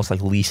like almost like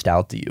leased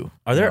out to you.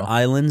 Are there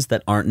islands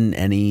that aren't in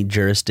any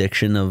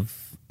jurisdiction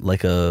of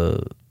like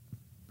a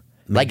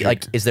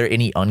like? Is there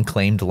any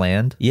unclaimed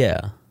land?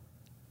 Yeah,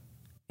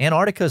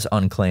 Antarctica's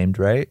unclaimed,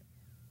 right?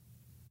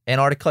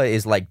 Antarctica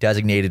is like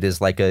designated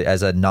as like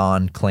as a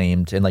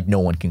non-claimed, and like no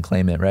one can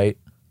claim it, right?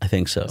 I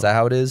think so. Is that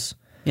how it is?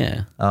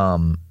 Yeah.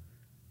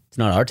 It's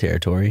not our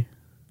territory.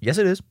 Yes,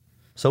 it is.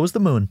 So is the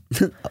moon.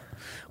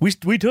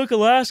 We took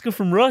Alaska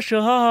from Russia,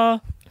 haha.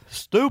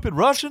 Stupid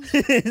Russian.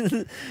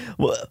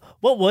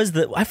 What was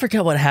the? I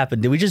forget what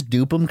happened. Did we just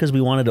dupe them because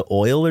we wanted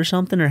oil or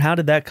something, or how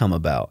did that come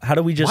about? How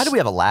do we just? Why do we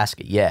have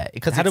Alaska? Yeah,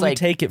 because how do we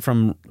take it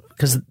from?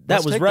 Because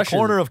that was Russia. The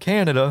corner of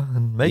Canada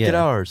and make it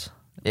ours.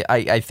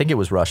 I think it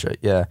was Russia.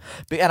 Yeah,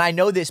 and I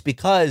know this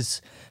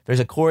because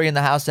there's a Corey in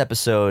the House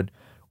episode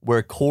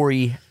where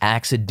Corey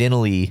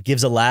accidentally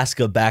gives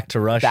Alaska back to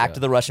Russia, back to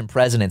the Russian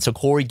president. So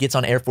Corey gets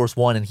on Air Force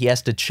One and he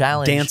has to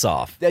challenge dance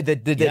off the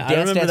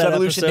Dance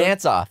Revolution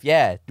dance off.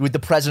 Yeah, with the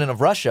president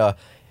of Russia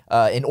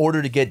in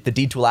order to get the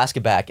deed to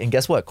Alaska back. And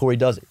guess what? Corey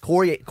does it.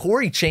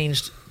 Corey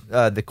changed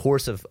the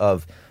course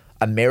of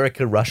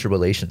America-Russia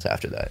relations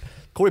after that.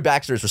 Corey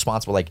Baxter is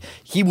responsible. Like,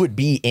 he would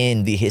be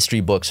in the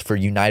history books for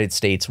United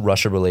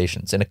States-Russia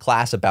relations. In a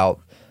class about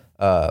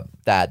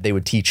that, they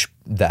would teach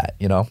that,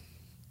 you know?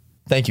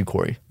 Thank you,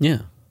 Corey.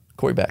 Yeah.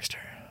 Corey Baxter.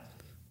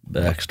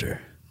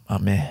 Oh,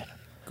 man.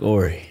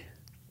 Corey.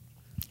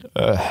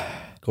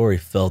 Corey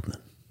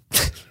Feldman.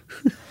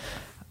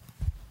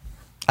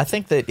 I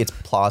think that it's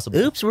plausible.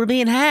 Oops, we're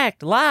being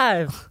hacked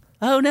live.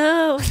 Oh,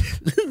 no. I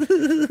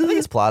think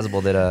it's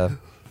plausible that...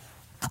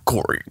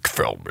 Corey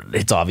Feldman.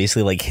 It's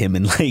obviously like him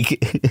in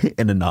like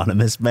an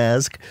anonymous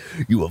mask.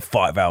 You have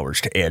 5 hours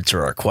to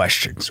answer our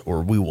questions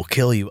or we will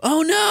kill you.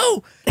 Oh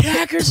no! The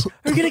hackers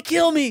are gonna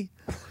kill me.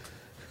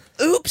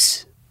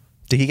 Oops.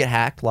 Did he get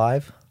hacked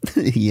live?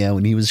 Yeah,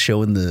 when he was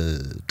showing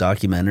the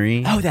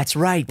documentary. Oh, that's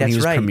right. When he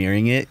was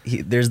premiering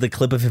it. There's the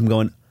clip of him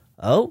going,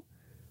 "Oh,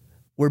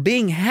 we're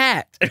being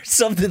hacked," or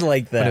something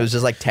like that. When it was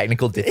just like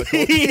technical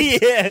difficulties.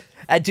 Yeah.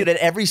 Dude, at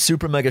every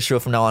SuperMega show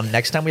from now on,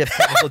 next time we have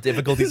technical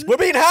difficulties, we're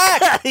being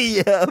hacked!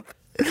 Yep.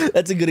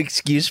 That's a good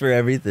excuse for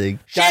everything.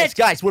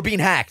 Guys, we're being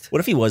hacked. What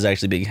if he was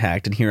actually being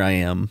hacked and here I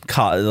am,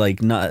 caught,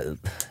 like, not...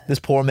 This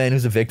poor man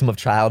who's a victim of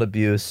child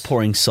abuse.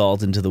 Pouring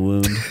salt into the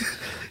wound.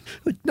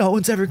 Like, no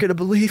one's ever going to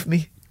believe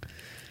me.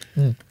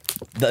 The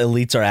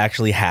elites are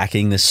actually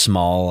hacking this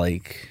small,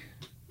 like,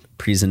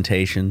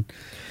 presentation.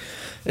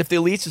 If the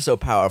elites are so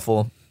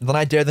powerful, then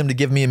I dare them to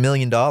give me $1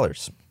 million.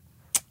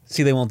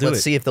 See, they won't do it.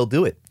 Let's see if they'll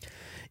do it.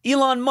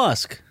 Elon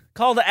Musk,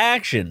 call to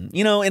action.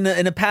 You know, in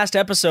a past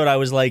episode, I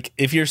was like,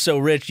 if you're so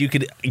rich, you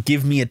could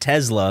give me a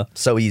Tesla.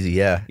 So easy,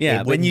 yeah.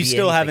 Yeah, but you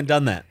still haven't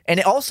done that. And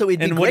it'd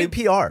be great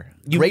PR.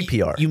 Great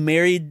PR. You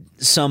married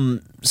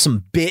some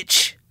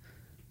bitch,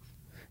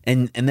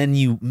 and then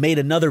you made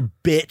another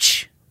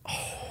bitch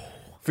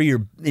for your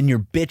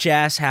bitch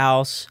ass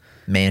house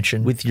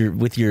mansion with your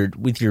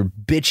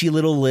bitchy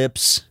little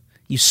lips.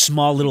 You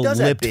small little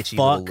lipped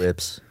fuck. Little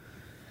lips.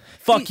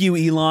 Fuck you,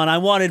 Elon. I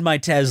wanted my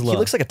Tesla. He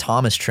looks like a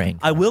Thomas train.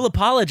 I will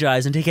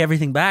apologize and take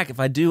everything back if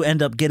I do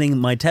end up getting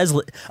my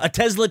Tesla, a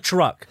Tesla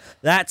truck.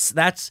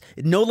 That's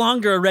no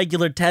longer a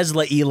regular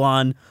Tesla,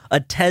 Elon,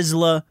 a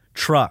Tesla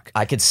truck.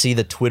 I could see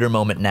the Twitter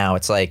moment now.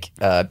 It's like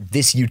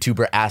this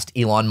YouTuber asked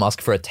Elon Musk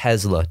for a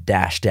Tesla ...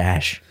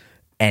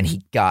 and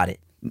he got it.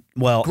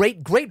 Well,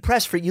 great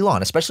press for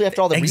Elon, especially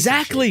after all the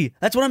exactly.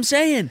 That's what I'm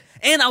saying.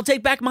 And I'll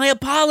take back my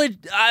apology.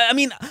 I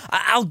mean,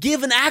 I'll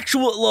give an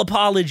actual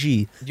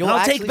apology. And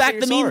I'll take back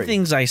the mean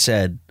things I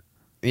said.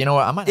 You know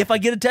what? If I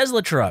get a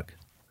Tesla truck,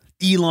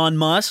 Elon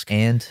Musk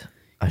and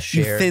a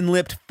share, you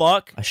thin-lipped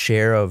fuck, a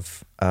share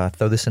of.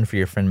 Throw this in for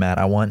your friend Matt.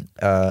 I want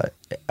a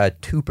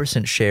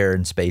 2% share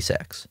in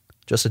SpaceX.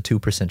 Just a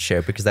 2%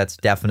 share because that's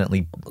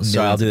definitely millions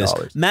I'll do of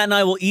this. Matt and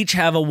I will each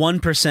have a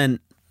 1%.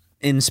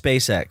 In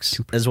SpaceX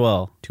 2%. As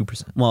well.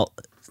 2%. Well,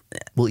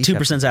 we'll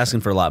 2% is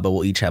asking for a lot, but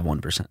we'll each have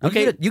 1%.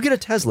 Okay, you get a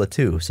Tesla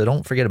too, so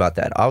don't forget about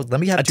that. Let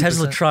me have a 2%.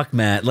 Tesla truck,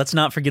 Matt. Let's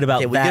not forget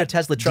about that. We get a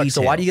Tesla truck.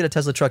 Detail. So why do you get a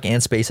Tesla truck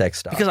and SpaceX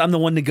stuff? Because I'm the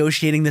one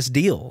negotiating this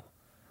deal.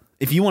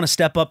 If you want to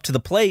step up to the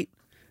plate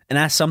and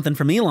ask something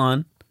from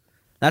Elon,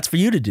 that's for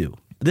you to do.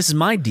 This is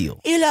my deal.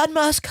 Elon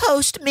Musk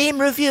host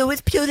meme review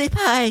with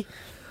PewDiePie.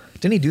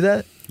 Didn't he do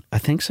that? I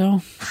think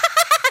so.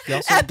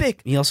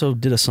 Epic. He also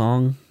did a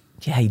song.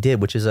 Yeah, he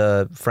did, which is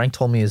Frank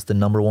told me is the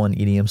 #1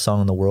 EDM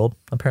song in the world,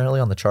 apparently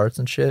on the charts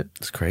and shit.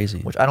 It's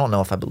crazy. Which I don't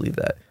know if I believe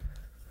that.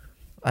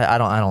 I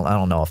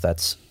don't know if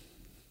that's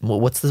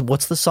what's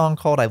the song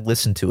called? I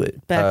listened to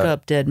it. Back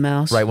up, Dead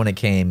Mouse. Right when it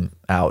came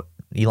out,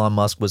 Elon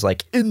Musk was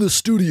like in the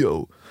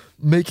studio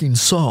making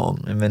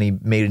song, and then he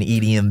made an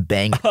EDM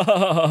bang.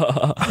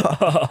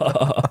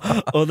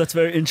 Oh, that's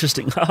very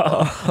interesting.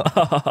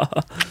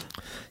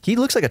 He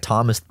looks like a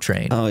Thomas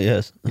train. Oh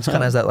yes, he kind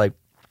of has that like.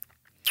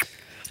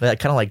 that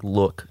kind of like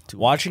look.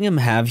 Watching him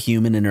have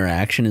human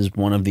interaction is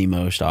one of the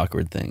most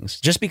awkward things.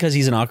 Just because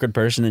he's an awkward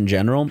person in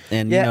general,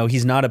 and you know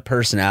he's not a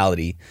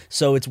personality.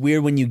 So it's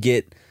weird when you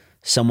get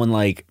someone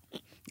like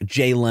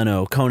Jay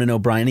Leno, Conan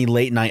O'Brien, any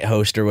late night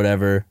host or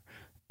whatever,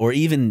 or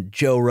even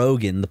Joe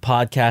Rogan, the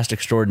podcast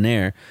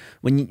extraordinaire.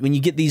 When you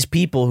get these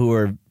people who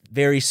are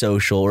very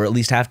social, or at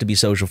least have to be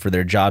social for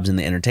their jobs and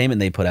the entertainment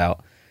they put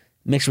out,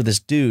 mixed with this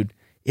dude,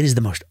 it is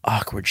the most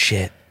awkward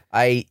shit.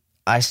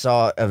 I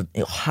saw an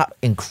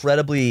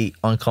incredibly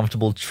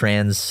uncomfortable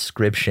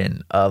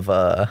transcription of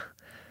a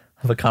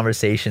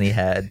conversation he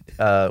had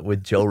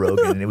with Joe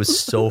Rogan, and it was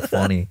so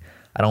funny.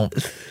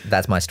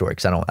 That's my story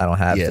because I don't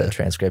have the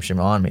transcription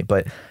on me.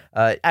 But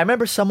I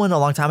remember someone a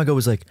long time ago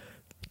was like,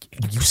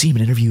 "You see him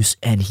in interviews,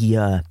 and he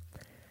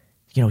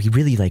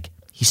really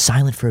he's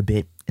silent for a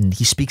bit, and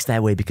he speaks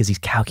that way because he's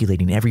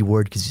calculating every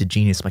word because he's a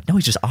genius." I'm like, no,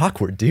 he's just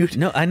awkward, dude.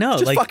 No, I know.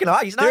 He's just fucking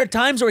awkward. There are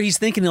times where he's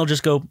thinking he'll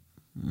just go,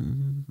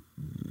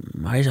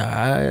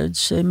 I'd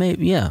say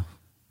maybe, yeah.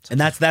 And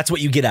that's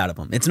what you get out of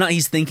him. It's not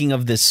he's thinking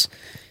of this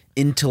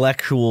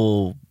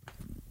intellectual,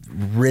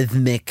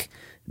 rhythmic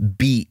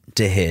beat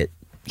to hit.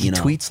 He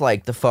tweets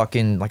like a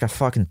fucking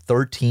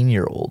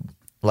 13-year-old,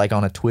 like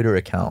on a Twitter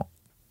account.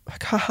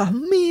 Like, haha,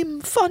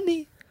 meme,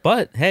 funny.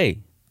 But hey,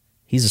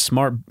 he's a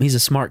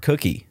smart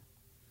cookie.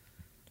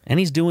 And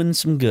he's doing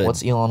some good.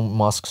 What's Elon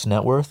Musk's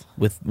net worth?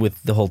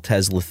 With the whole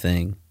Tesla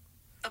thing.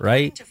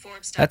 Right?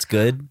 That's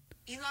good.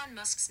 Elon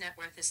Musk's net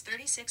worth is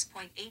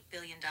 $36.8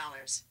 billion.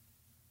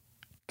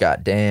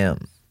 God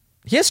damn.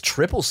 He has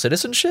triple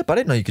citizenship? I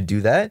didn't know you could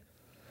do that.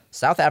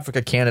 South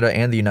Africa, Canada,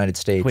 and the United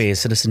States. Wait,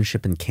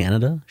 citizenship in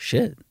Canada?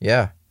 Shit.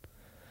 Yeah.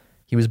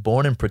 He was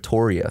born in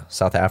Pretoria,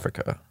 South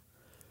Africa.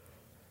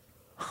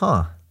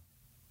 Huh.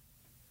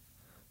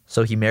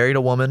 So he married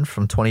a woman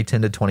from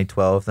 2010 to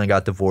 2012, then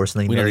got divorced,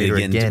 and then he married her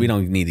again. We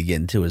don't need to get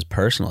into his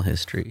personal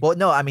history. Well,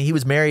 no, I mean, he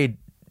was married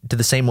to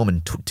the same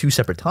woman two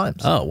separate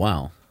times. Oh,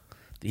 wow.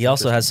 He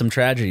also has some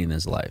tragedy in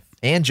his life.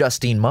 And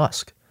Justine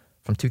Musk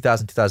from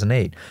 2000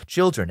 2008.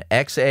 Children,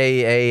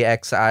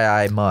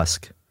 XAAXII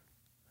Musk.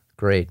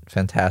 Great.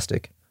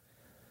 Fantastic.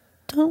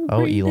 Don't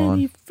read Elon.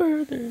 any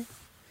further.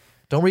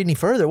 Don't read any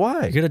further.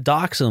 Why? You're going to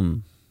dox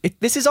him.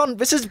 This is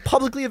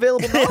publicly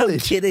available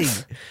knowledge. I'm kidding.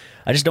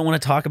 I just don't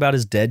want to talk about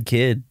his dead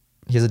kid.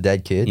 He has a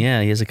dead kid?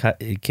 Yeah, he has a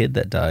kid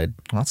that died.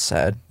 Well, that's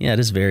sad. Yeah, it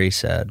is very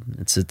sad.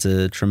 It's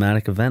a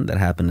traumatic event that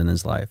happened in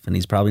his life, and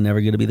he's probably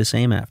never going to be the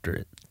same after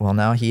it. Well,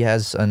 now he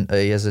has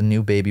a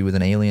new baby with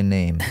an alien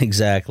name.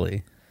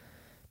 Exactly.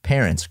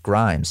 Parents,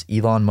 Grimes,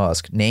 Elon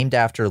Musk, named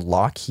after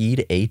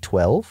Lockheed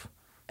A-12?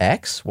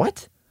 X?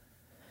 What?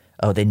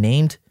 Oh, the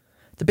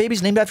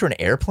baby's named after an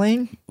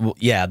airplane? Well,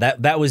 yeah,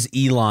 that was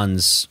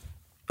Elon's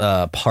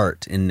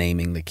part in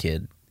naming the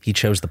kid. He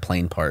chose the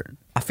plane part.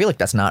 I feel like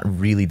that's not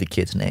really the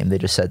kid's name. They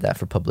just said that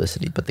for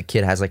publicity, but the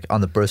kid has like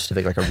on the birth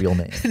certificate like a real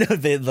name. No,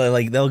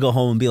 they'll go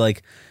home and be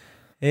like,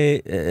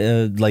 "Hey,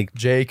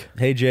 Jake.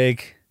 Hey,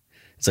 Jake."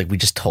 It's like, we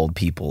just told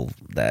people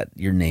that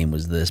your name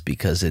was this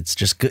because it's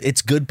just good.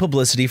 It's good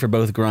publicity for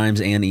both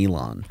Grimes and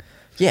Elon.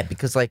 Yeah,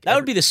 because like that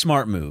would be the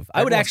smart move.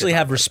 I would actually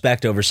have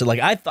respect over. So like,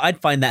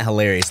 I'd find that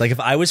hilarious. Like if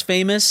I was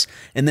famous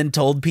and then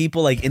told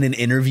people like in an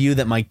interview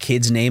that my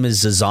kid's name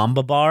is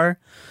Zazambabar.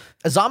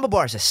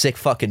 Zombabar is a sick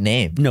fucking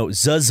name. No,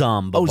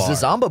 Zazambabar. Oh,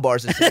 Zazambabar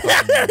is a sick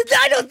fucking name.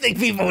 I don't think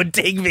people would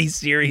take me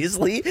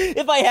seriously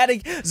if I had a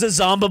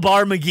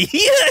Zazambabar McGee.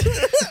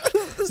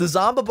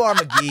 Zazambabar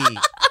McGee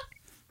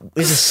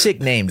is a sick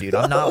name, dude.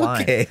 I'm not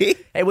lying.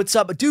 Hey, what's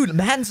up? Dude,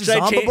 Madden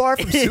Zazambabar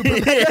from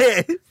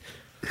SuperMega.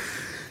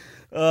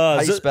 How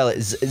do you spell it?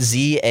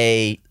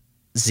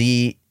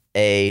 Zazambibar?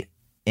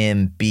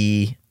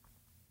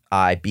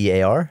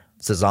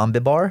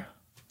 Zazambibar?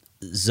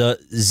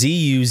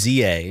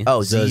 Z-U-Z-A.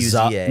 Oh,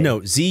 Z-U-Z-A.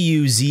 No,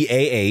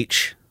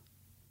 Z-U-Z-A-H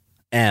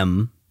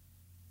M-B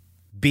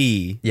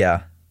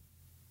Yeah.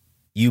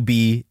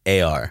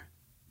 U-B-A-R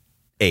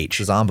H.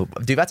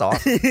 Zazambabar. Dude, that's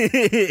awesome.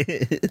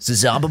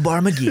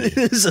 Zazambabar McGee.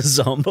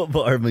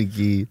 Zazambabar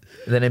McGee.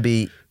 Then it'd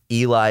be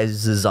Eli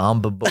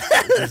Zazambabar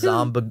McGee.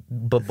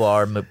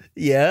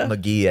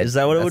 Is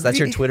that what it would be? That's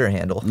your Twitter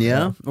handle.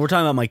 Yeah? We're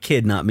talking about my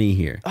kid, not me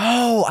here.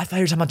 Oh, I thought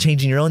you were talking about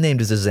changing your own name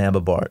to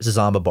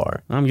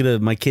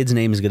Zazambabar. My kid's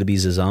name is gonna be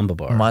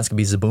Zazambabar. Mine's gonna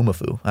be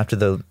Zaboomafoo after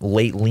the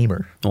late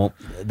lemur. Well,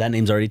 that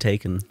name's already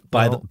taken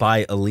by a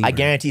lemur. I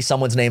guarantee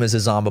someone's name is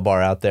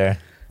Zazambabar out there.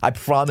 I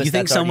promise. You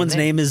think someone's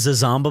name is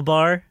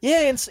Zazambabar?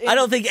 Yeah, I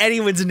don't think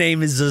anyone's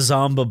name is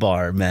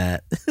Zazambabar,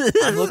 Matt.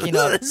 I'm looking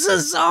up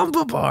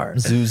Zazambabar.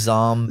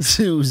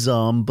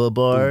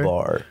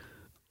 Zuzambabar.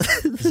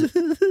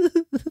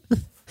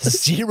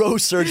 Zero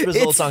search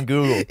results on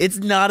Google. It's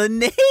not a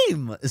name.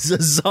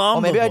 Zazambabar. Oh,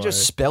 maybe I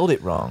just spelled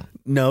it wrong.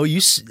 No, you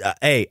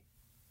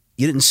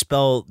didn't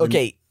spell.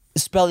 Okay,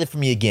 spell it for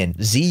me again.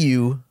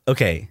 Z-U.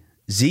 Okay,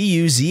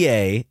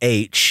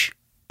 Z-U-Z-A-H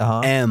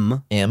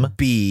M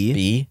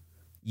B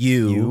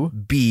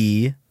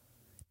U-B-A-R-H.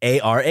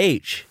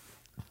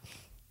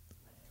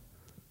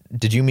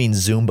 Did you mean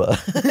Zumba?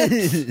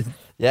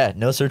 Yeah,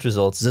 no search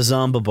results.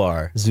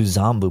 Zazambabar.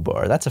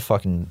 Zuzambabar. That's a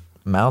fucking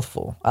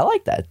Mouthful. I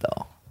like that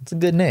though. It's a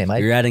good name.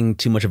 You're adding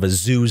too much of a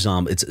zoo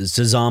zombie. It's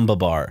Zazamba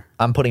Bar.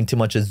 I'm putting too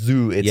much of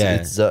zoo. It's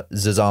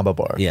Zazamba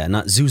Bar. Yeah,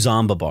 not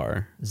Zuzamba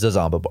Bar.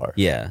 Zazamba Bar.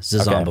 Yeah,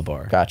 Zazamba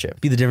Bar. Gotcha.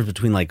 Be the difference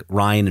between like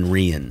Ryan and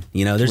Rian.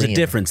 You know, there's Rian. a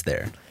difference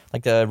there.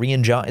 Like the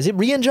Rian John. Is it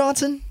Rian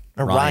Johnson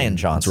or Ryan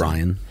Johnson? It's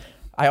Ryan.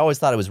 I always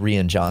thought it was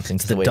Rian Johnson.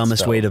 It's the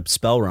dumbest way to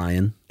spell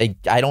Ryan.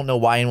 I don't know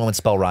why anyone would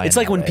spell Ryan. It's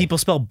like that when way. people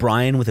spell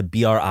Brian with a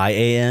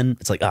Brian.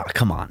 It's like,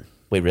 come on.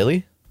 Wait,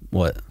 really?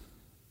 What?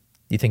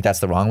 You think that's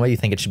the wrong way? You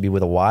think it should be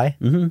with a Y?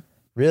 Mm-hmm.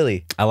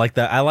 Really? I like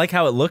that. I like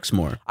how it looks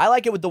more. I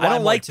like it with the Y. I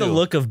don't like the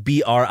look of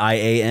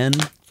Brian.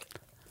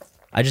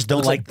 I just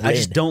don't like. I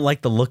just don't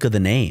like the look of the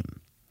name.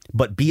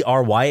 But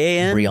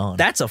Bryan, Brian.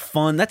 That's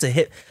a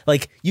hit.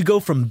 Like you go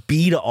from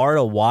B to R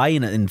to Y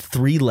in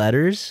 3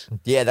 letters.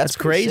 Yeah, that's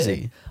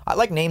crazy. Sick. I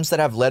like names that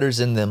have letters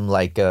in them,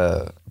 like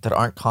that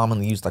aren't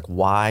commonly used, like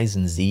Y's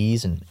and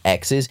Z's and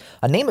X's.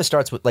 A name that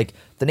starts with like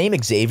the name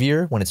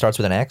Xavier when it starts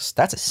with an X.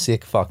 That's a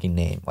sick fucking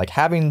name. Like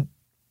having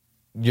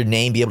your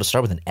name be able to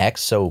start with an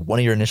X, so one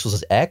of your initials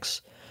is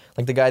X.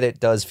 Like the guy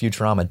that does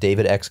Futurama,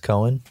 David X.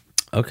 Cohen.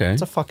 Okay,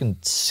 it's a fucking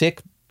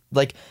sick.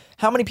 Like,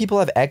 how many people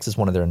have X as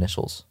one of their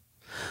initials?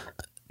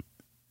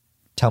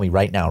 Tell me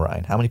right now,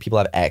 Ryan. How many people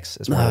have X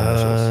as one of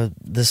their initials?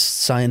 The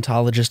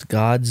Scientologist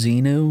God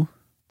Xenu.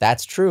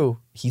 That's true.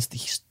 He's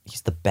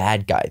the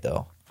bad guy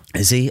though.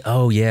 Is he?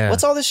 Oh yeah.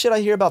 What's all this shit I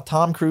hear about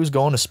Tom Cruise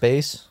going to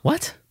space?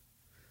 What?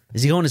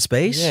 Is he going to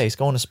space? Yeah, he's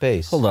going to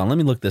space. Hold on, let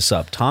me look this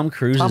up. Tom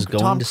Cruise is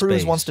going to space. Tom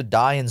Cruise wants to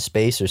die in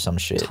space or some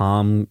shit.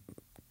 Tom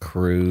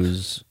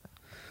Cruise.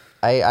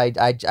 I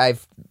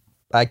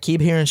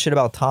keep hearing shit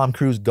about Tom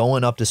Cruise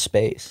going up to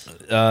space.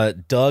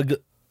 Doug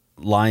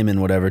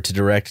Lyman, whatever, to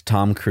direct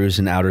Tom Cruise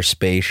in outer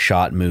space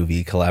shot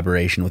movie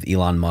collaboration with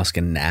Elon Musk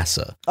and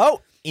NASA.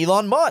 Oh,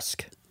 Elon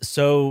Musk.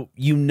 So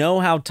you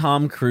know how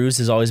Tom Cruise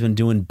has always been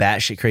doing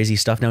batshit crazy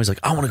stuff. Now he's like,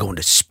 I want to go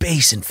into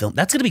space and film.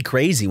 That's going to be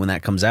crazy when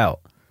that comes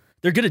out.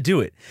 They're going to do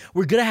it.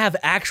 We're going to have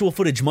actual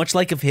footage, much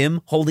like of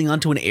him holding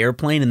onto an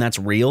airplane, and that's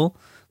real.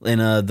 In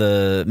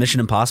the Mission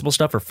Impossible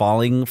stuff, or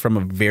falling from a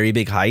very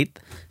big height,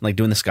 like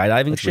doing the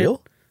skydiving shit.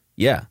 Real?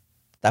 Yeah.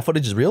 That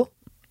footage is real?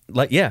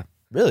 Like, yeah.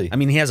 Really? I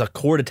mean, he has a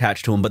cord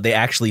attached to him, but they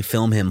actually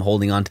film him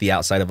holding onto the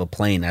outside of a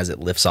plane as it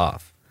lifts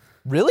off.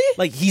 Really?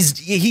 Like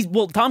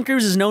well, Tom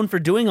Cruise is known for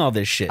doing all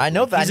this shit. I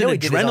know that. He's I know an he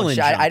did his own adrenaline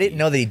shit. I junkie. didn't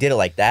know that he did it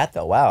like that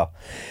though. Wow,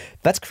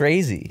 that's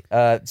crazy.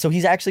 So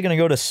he's actually going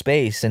to go to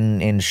space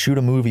and shoot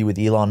a movie with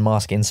Elon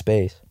Musk in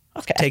space.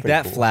 Okay, Take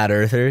that, cool. flat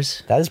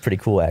earthers. That is pretty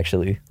cool,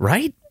 actually.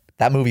 Right?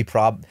 That movie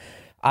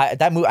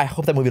I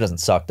hope that movie doesn't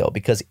suck though,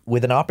 because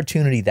with an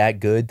opportunity that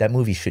good, that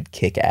movie should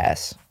kick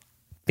ass.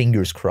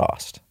 Fingers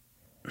crossed.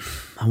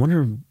 I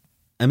wonder.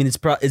 I mean,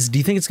 do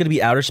you think it's going to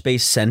be outer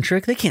space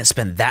centric? They can't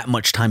spend that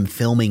much time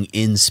filming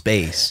in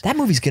space. That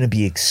movie's going to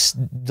be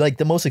like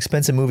the most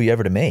expensive movie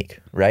ever to make,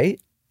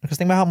 right? Because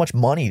think about how much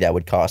money that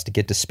would cost to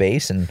get to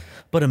space,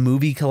 but a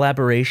movie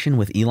collaboration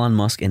with Elon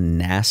Musk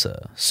and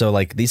NASA. So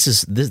like this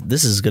is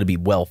going to be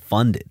well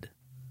funded.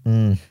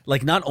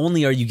 Like not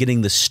only are you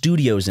getting the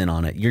studios in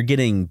on it, you're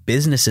getting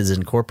businesses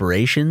and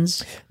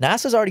corporations.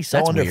 NASA's already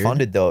so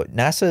underfunded though.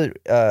 NASA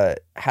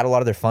had a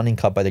lot of their funding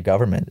cut by the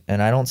government,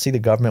 and I don't see the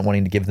government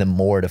wanting to give them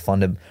more to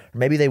fund them. Or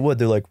maybe they would.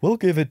 They're like, we'll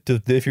give it to,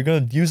 if you're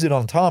going to use it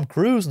on Tom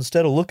Cruise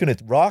instead of looking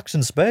at rocks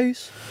in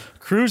space.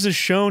 Cruise has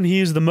shown he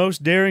is the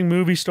most daring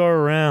movie star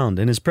around,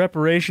 and his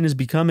preparation is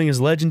becoming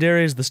as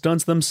legendary as the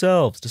stunts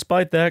themselves.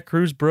 Despite that,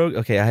 Cruise broke.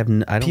 Okay, I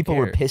don't. People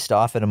care. were pissed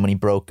off at him when he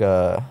broke.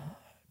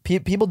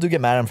 People do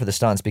get mad at him for the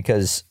stunts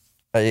because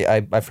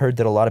I've heard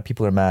that a lot of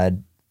people are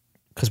mad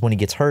because when he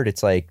gets hurt,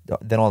 it's like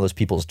then all those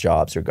people's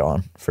jobs are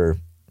gone for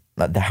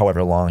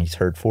however long he's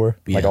hurt for,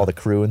 like all the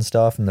crew and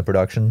stuff and the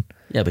production.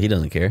 Yeah, but he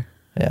doesn't care.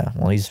 Yeah,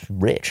 well, he's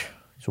rich.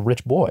 He's a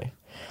rich boy.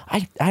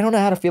 I don't know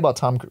how to feel about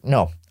Tom.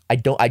 No, I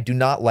don't. I do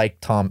not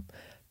like Tom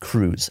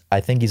Cruise.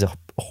 I think he's a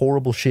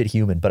horrible shit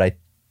human. But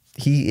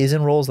he is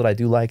in roles that I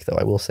do like, though.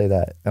 I will say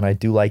that, and I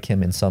do like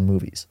him in some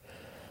movies.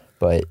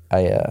 But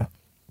I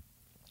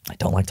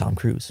don't like Tom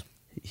Cruise.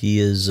 He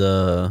is.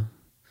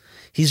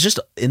 He's just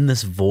in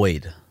this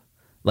void,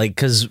 like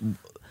because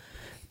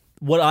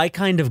what I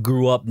kind of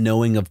grew up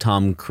knowing of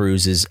Tom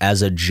Cruise is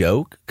as a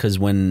joke. Because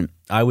when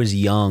I was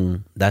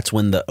young, that's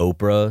when the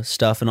Oprah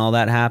stuff and all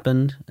that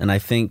happened, and I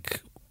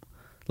think.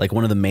 Like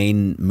one of the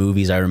main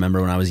movies I remember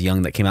when I was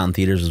young that came out in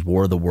theaters was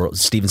War of the Worlds.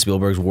 Steven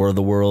Spielberg's War of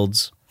the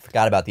Worlds.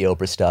 Forgot about the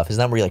Oprah stuff. Isn't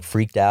that where he like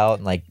freaked out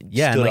and like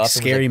yeah, and like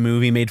Scary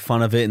Movie made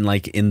fun of it, and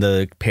like in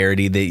the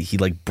parody he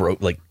like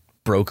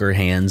broke her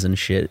hands and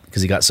shit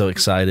because he got so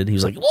excited. He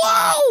was like,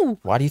 "Whoa!"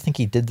 Why do you think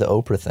he did the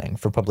Oprah thing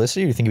for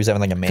publicity? Or do you think he was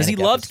having like a manic? Because he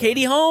loved episode?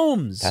 Katie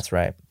Holmes. That's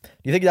right. Do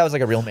you think that was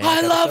like a real manic?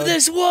 I love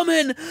this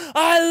woman.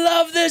 I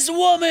love this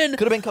woman.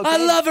 Could have been cocaine. I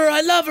love her.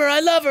 I love her.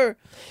 I love her.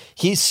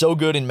 He's so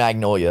good in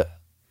Magnolia.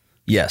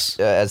 Yes,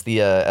 as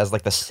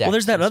like the sex. Well,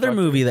 there's that other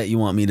instructor. movie that you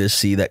want me to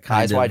see that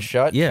kind Eyes of Wide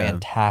Shut. Yeah,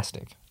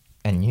 fantastic.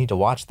 And you need to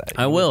watch that.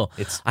 I will.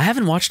 I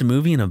haven't watched a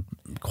movie in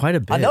quite a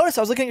bit. I noticed.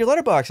 I was looking at your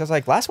letterbox. I was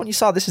like, last one you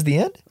saw. This is the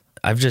end.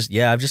 I've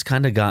just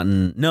kind of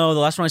gotten. No, the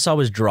last one I saw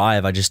was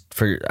Drive.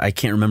 I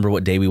can't remember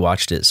what day we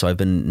watched it, so I've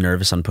been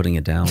nervous on putting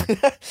it down.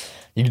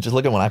 You can just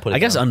look at when I put it I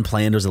guess down.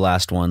 Unplanned was the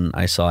last one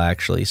I saw,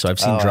 actually. So I've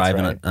seen Drive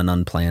right. and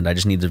Unplanned. I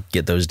just need to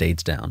get those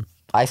dates down.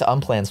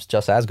 Unplanned's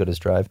just as good as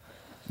Drive.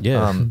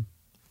 Yeah.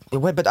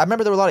 But I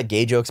remember there were a lot of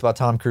gay jokes about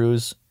Tom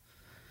Cruise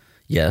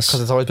Yes.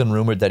 because it's always been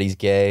rumored that he's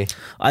gay.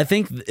 I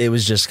think it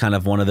was just kind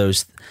of one of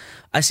those.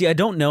 I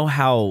don't know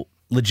how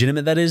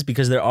legitimate that is,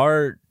 because there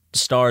are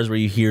stars where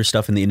you hear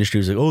stuff in the industry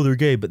is like, oh, they're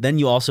gay, but then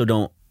you also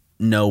don't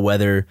know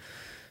whether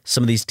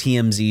some of these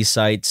TMZ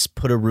sites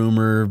put a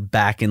rumor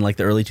back in like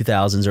the early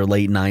 2000s or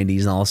late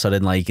 90s, and all of a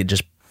sudden like it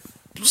just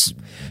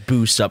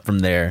boosts up from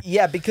there.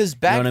 Yeah, because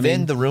back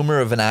then the rumor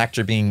of an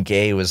actor being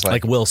gay was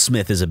Like Will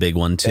Smith is a big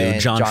one too.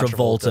 And John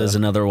Travolta is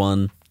another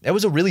one. It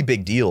was a really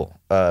big deal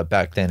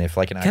back then. If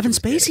like an actor Kevin was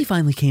gay. Spacey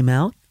finally came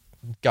out.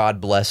 God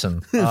bless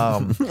him.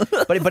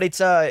 But it's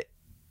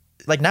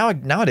like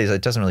nowadays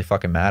it doesn't really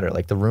fucking matter.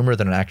 Like the rumor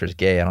that an actor is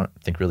gay, I don't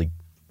think really,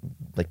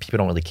 like people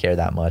don't really care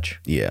that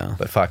much. Yeah.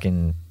 But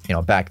fucking,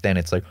 back then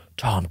it's like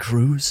Tom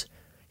Cruise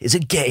is a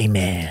gay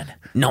man.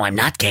 No, I'm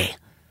not gay.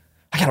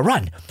 I gotta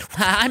run.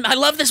 I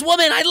love this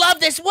woman. I love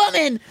this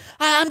woman.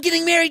 I'm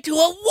getting married to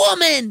a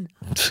woman.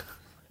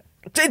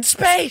 In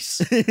space.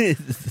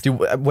 Dude,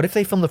 what if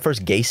they film the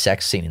first gay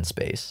sex scene in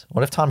space?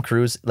 What if Tom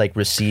Cruise like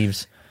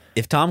receives?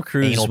 If Tom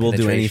Cruise Anal will do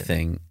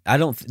penetration.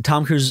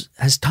 anything,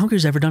 has Tom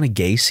Cruise ever done a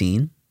gay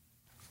scene?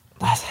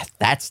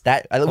 That's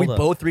that. We up.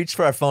 both reached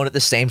for our phone at the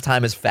same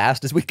time as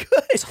fast as we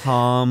could.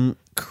 Tom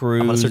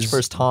Cruise. I'm gonna search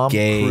first. Tom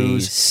gay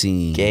Cruise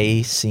scene.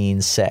 gay scene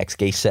sex.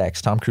 Gay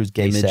sex. Tom Cruise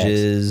gay sex.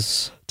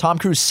 Images. Tom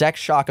Cruise sex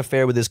shock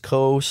affair with his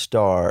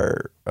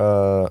co-star.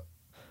 5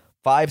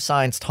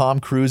 signs Tom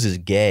Cruise is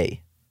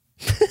gay.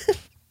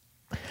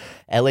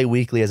 LA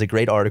Weekly has a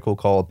great article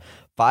called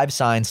 5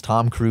 Signs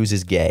Tom Cruise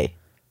is Gay.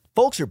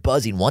 Folks are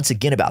buzzing once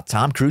again about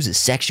Tom Cruise's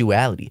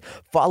sexuality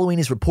following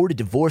his reported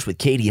divorce with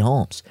Katie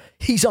Holmes.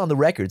 He's on the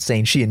record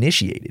saying she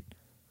initiated.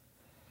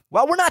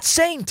 Well, we're not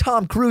saying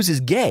Tom Cruise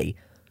is gay.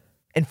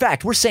 In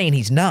fact, we're saying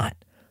he's not.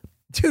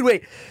 Dude,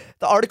 wait.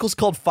 The article's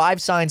called 5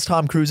 Signs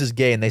Tom Cruise is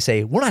Gay, and they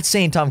say, we're not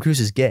saying Tom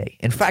Cruise is gay.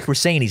 In fact, we're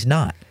saying he's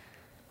not.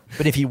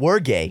 But if he were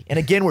gay, and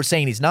again, we're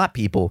saying he's not,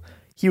 people,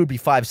 he would be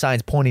 5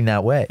 signs pointing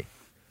that way.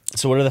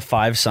 So what are the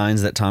 5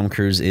 signs that Tom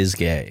Cruise is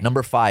gay?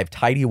 Number 5,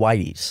 tidy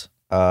whities.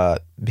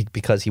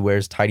 Because he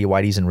wears tidy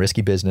whities in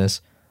risky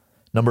business.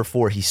 Number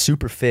 4, he's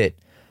super fit.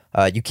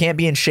 You can't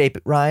be in shape,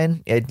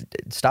 Ryan.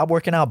 Stop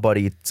working out,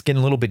 buddy. It's getting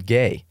a little bit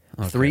gay.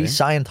 Okay. 3,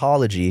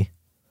 Scientology.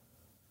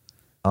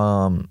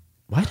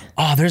 What?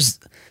 Oh,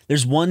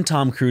 there's one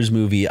Tom Cruise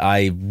movie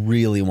I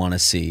really want to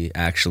see,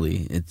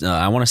 actually.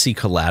 I want to see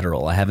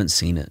Collateral. I haven't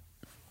seen it.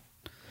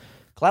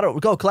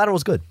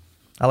 Collateral's good.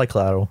 I like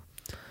Collateral.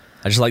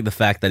 I just like the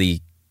fact that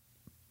he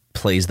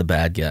plays the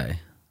bad guy.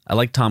 I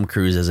like Tom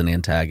Cruise as an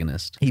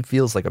antagonist. He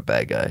feels like a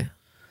bad guy.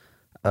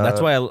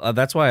 That's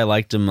why I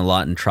liked him a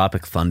lot in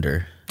Tropic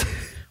Thunder.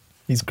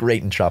 He's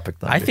great in Tropic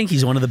Thunder. I think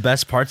he's one of the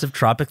best parts of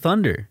Tropic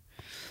Thunder.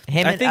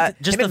 him I and,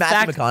 think just him the and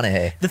Matthew fact,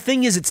 McConaughey. The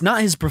thing is, it's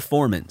not his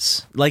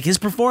performance. Like, his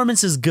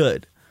performance is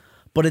good,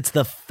 but it's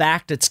the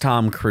fact it's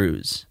Tom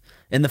Cruise.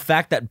 And the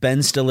fact that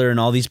Ben Stiller and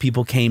all these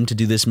people came to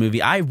do this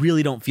movie, I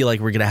really don't feel like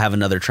we're going to have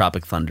another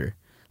Tropic Thunder.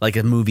 Like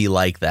a movie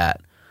like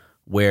that,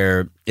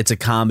 where it's a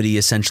comedy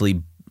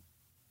essentially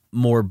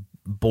more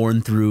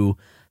born through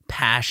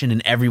passion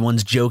and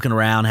everyone's joking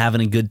around,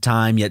 having a good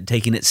time, yet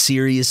taking it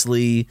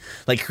seriously.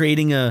 Like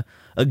creating a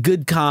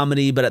good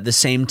comedy, but at the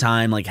same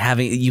time, like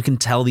you can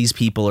tell these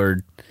people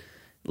are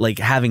like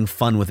having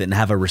fun with it and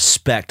have a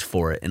respect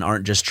for it and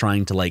aren't just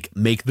trying to like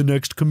make the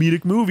next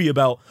comedic movie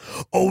about,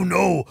 oh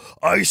no,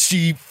 I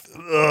see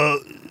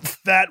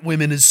fat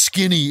women as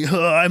skinny.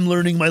 I'm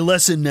learning my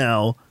lesson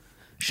now.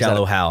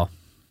 Shallow Hal.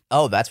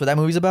 Oh, that's what that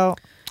movie's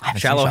about?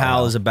 Shallow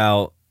Hal is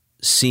about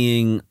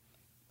seeing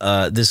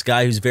this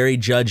guy who's very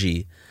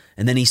judgy,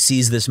 and then he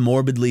sees this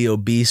morbidly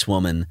obese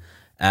woman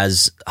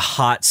as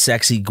hot,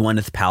 sexy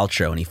Gwyneth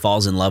Paltrow, and he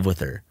falls in love with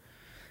her.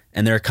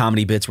 And there are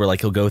comedy bits where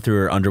like he'll go through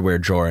her underwear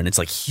drawer, and it's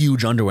like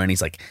huge underwear, and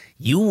he's like,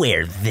 "You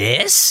wear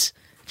this?"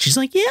 She's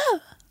like, "Yeah."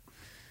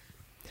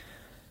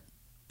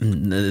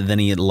 And then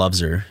he loves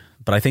her,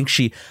 but I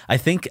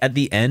think at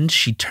the end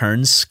she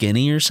turns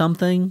skinny or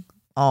something.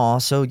 Oh,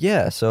 so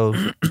yeah, so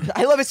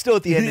I love it still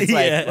at the end. It's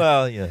Yeah. like,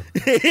 well, yeah.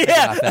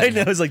 Yeah, I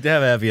know. It's like to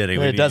have a happy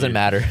ending. It doesn't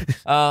matter.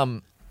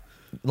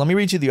 Let me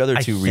read you the other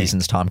two think.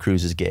 reasons Tom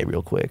Cruise is gay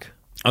real quick.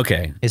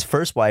 Okay. His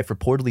first wife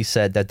reportedly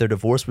said that their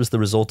divorce was the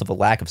result of a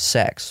lack of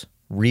sex.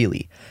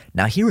 Really?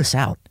 Now hear us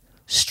out.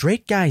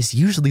 Straight guys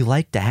usually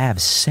like to have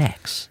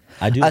sex.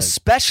 I do.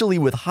 Especially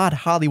with hot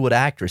Hollywood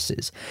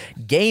actresses.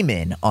 Gay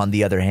men, on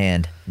the other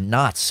hand,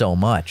 not so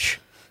much.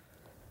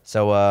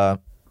 So,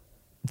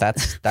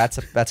 that's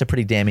a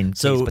pretty damning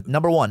case. But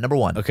number one.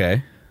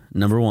 Okay.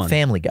 Number one.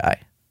 Family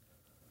Guy.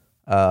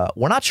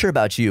 We're not sure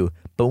about you,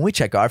 but when we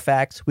check our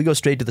facts, we go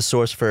straight to the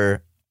source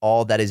for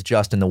all that is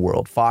just in the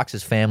world. Fox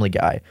is Family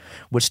Guy,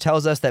 which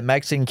tells us that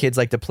Mexican kids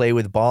like to play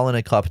with ball and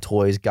a cup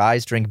toys,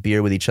 guys drink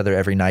beer with each other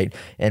every night,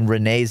 and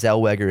Renee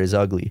Zellweger is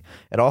ugly.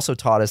 It also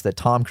taught us that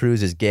Tom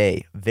Cruise is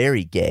gay,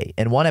 very gay.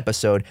 In one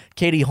episode,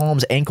 Katie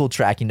Holmes' ankle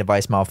tracking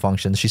device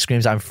malfunctions. She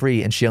screams, "I'm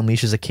free," and she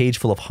unleashes a cage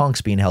full of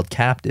hunks being held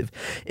captive.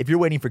 If you're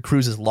waiting for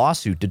Cruise's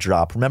lawsuit to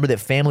drop, remember that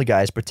Family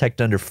Guy is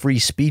protected under free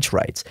speech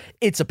rights.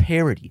 It's a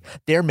parody.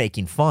 They're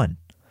making fun.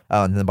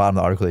 Oh, and in the bottom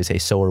of the article, they say,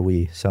 "So are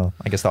we." So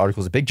I guess the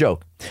article is a big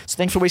joke. So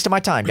thanks for wasting my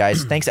time,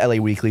 guys. Thanks, LA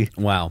Weekly.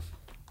 Wow.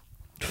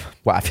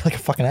 Wow, I feel like a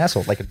fucking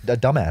asshole, like a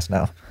dumbass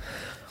now.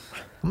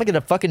 I'm gonna get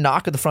a fucking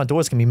knock at the front door.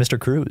 It's gonna be Mr.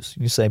 Cruz.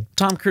 You say,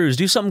 Tom Cruise,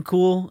 do something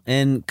cool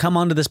and come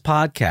onto this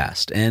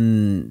podcast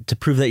and to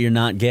prove that you're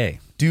not gay.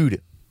 dude,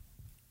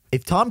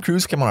 if Tom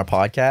Cruise came on our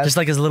podcast, Just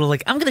like his little I'm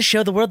going to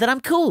show the world that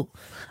I'm cool.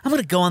 I'm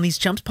going to go on these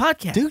chumps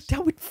podcasts. dude,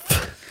 that would.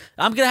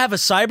 I'm going to have a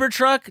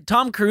Cybertruck.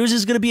 Tom Cruise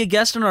is going to be a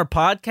guest on our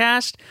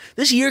podcast.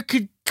 This year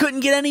couldn't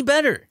get any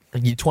better.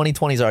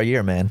 2020 is our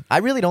year, man. I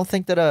really don't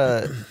think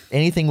that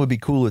anything would be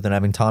cooler than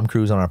having Tom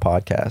Cruise on our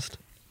podcast.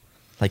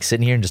 Like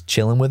sitting here and just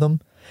chilling with him.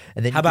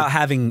 And then How about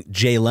having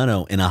Jay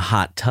Leno in a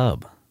hot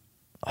tub?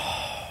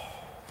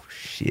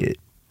 shit?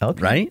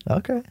 Okay. Right?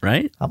 Okay.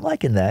 Right? I'm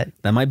liking that.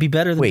 That might be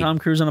better than Wait. Tom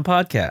Cruise on a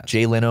podcast.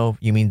 Jay Leno,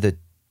 you mean the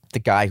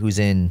guy who's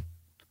in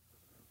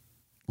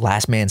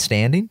Last Man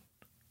Standing?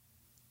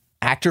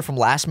 Actor from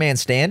Last Man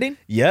Standing?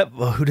 Yep.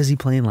 Well, who does he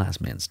play in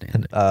Last Man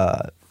Standing?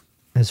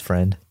 His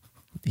friend.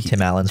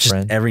 Tim Allen's Just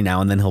friend. every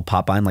now and then he'll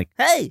pop by and like,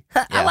 hey,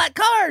 I like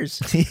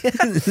cars.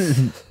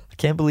 I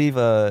can't believe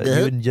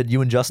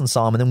you and Justin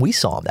saw him, and then we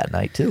saw him that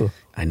night too.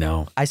 I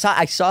know. I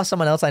saw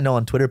someone else I know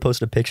on Twitter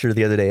posted a picture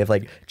the other day of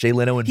like Jay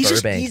Leno in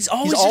Burbank. He's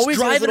always just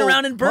driving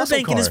around in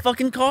Burbank in his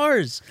fucking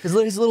cars. his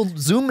little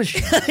Zoom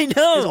machine. I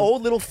know. His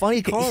old little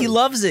funny car. He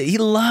loves it. He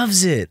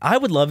loves it. I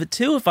would love it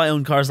too if I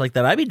owned cars like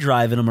that. I'd be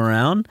driving them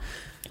around.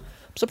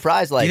 I'm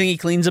surprised. Do Like, you think he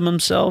cleans them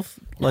himself?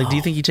 Like, do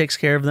you think he takes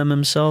care of them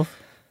himself?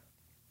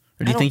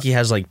 Or do you think he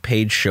has like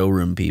paid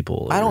showroom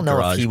people? I don't know if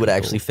garage he would people?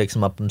 actually fix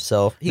him up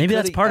himself. Maybe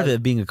that's part of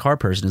it. Being a car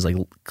person is like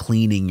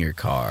cleaning your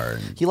car.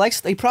 He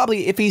likes. He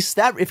probably if he's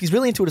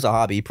really into it as a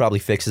hobby, he probably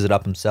fixes it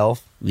up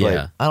himself.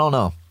 Yeah. But I don't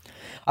know.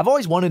 I've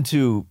always wanted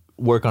to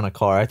work on a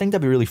car. I think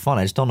that'd be really fun.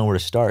 I just don't know where to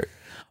start.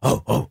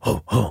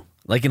 Oh.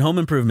 Like in Home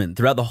Improvement,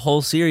 throughout the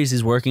whole series,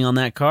 he's working on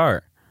that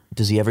car.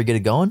 Does he ever get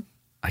it going?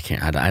 I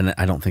can't.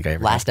 I don't think I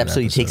ever. Last got to that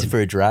episode, he takes it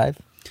for a drive.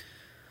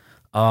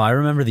 Oh, I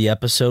remember the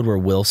episode where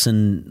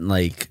Wilson,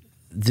 like,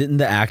 didn't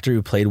the actor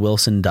who played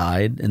Wilson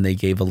died, and they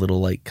gave a little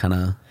like kind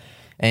of.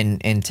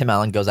 And Tim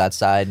Allen goes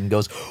outside and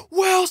goes,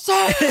 Wilson.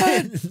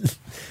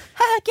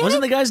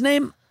 Wasn't the guy's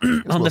name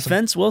on the Wilson.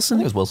 fence? I Wilson.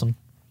 think it was Wilson.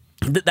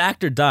 The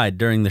actor died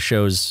during the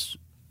show's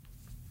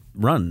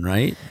run,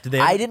 right? Did they?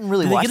 I didn't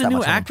really did watch they get that a new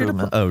much Home actor to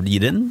play? Improvement. Oh, you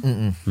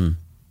didn't?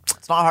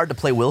 It's not hard to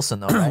play Wilson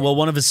though, right? Well,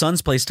 one of his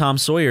sons plays Tom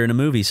Sawyer in a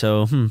movie,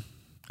 so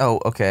Oh,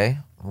 okay.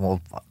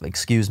 Well,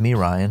 excuse me,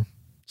 Ryan.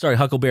 sorry,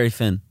 Huckleberry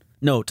Finn.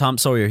 No, Tom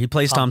Sawyer. He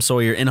plays Tom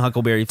Sawyer in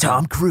Huckleberry Finn.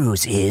 Tom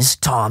Cruise is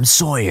Tom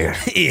Sawyer.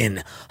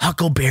 in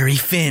Huckleberry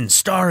Finn,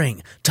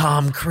 starring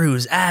Tom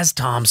Cruise as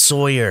Tom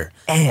Sawyer.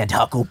 And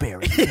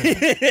Huckleberry.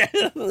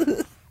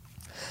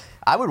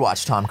 I would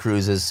watch Tom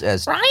Cruise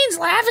as Ryan's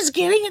laugh is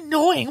getting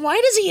annoying. Why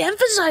does he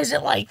emphasize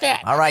it like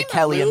that? All right, I'm a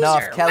Kelly, loser.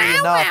 enough. Kelly, Wah,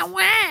 enough. wah,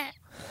 wah.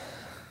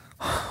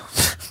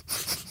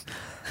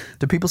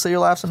 Do people say your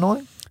laugh's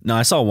annoying? No,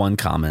 I saw one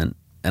comment,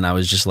 and I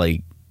was just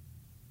like,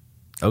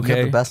 You okay.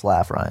 have the best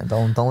laugh, Ryan.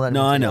 Don't let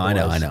No, I anyone know, tell I you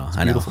know, otherwise.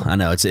 I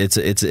know, It's I know.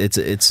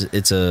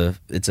 beautiful.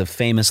 It's a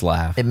famous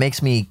laugh. It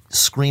makes me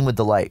scream with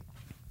delight.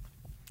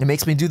 It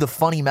makes me do the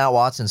funny Matt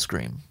Watson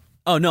scream.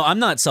 Oh no, I'm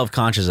not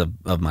self-conscious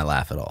of my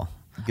laugh at all.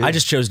 Good. I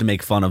just chose to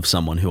make fun of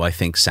someone who I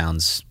think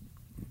sounds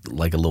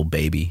like a little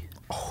baby.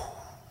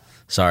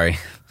 Sorry.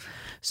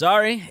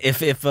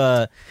 If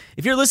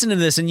you're listening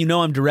to this and you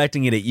know I'm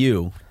directing it at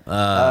you,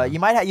 You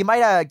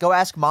might go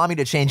ask mommy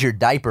to change your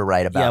diaper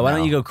right about yeah, why now.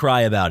 don't you go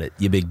cry about it,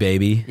 you big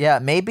baby? Yeah,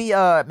 maybe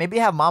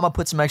have mama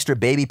put some extra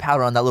baby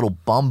powder on that little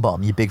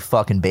bum, you big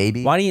fucking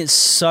baby. Why don't you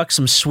suck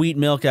some sweet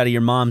milk out of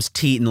your mom's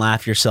teat and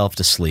laugh yourself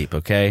to sleep,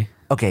 okay?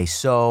 Okay,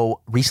 so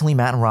recently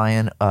Matt and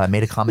Ryan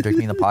made a comment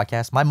directly in the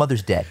podcast. My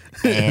mother's dead,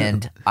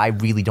 and I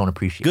really don't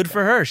appreciate Good that.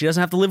 for her. She doesn't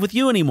have to live with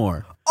you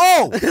anymore.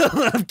 Oh!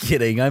 I'm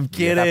kidding. Yeah,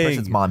 that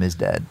person's mom is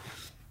dead.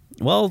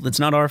 Well, it's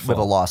not our We have a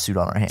fault. lawsuit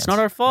on our hands. It's not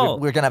our fault.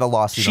 We're going to have a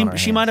lawsuit on our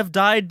hands. She might have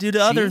died due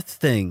to other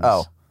things.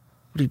 Oh.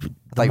 I I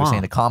thought you were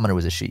saying the commenter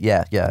was a she.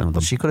 Yeah. No,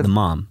 She could the have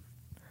mom.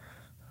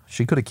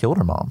 She could have killed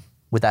her mom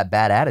with that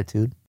bad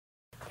attitude.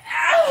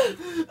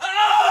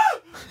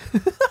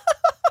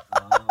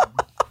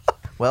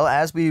 Well,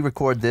 as we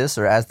record this,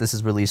 or as this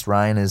is released,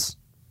 Ryan is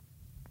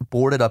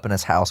boarded up in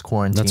his house,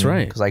 quarantined. That's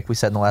right. Because like we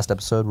said in the last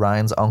episode,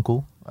 Ryan's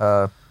uncle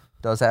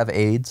does have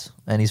AIDS,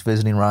 and he's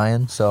visiting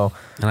Ryan. So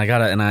And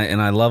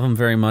I love him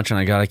very much, and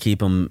I gotta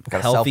keep him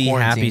Gotta healthy,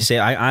 self-quarantine. happy,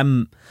 safe.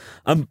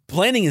 I'm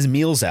planning his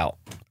meals out.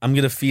 I'm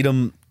gonna feed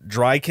him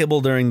dry kibble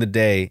during the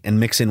day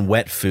and mix in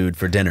wet food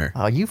for dinner.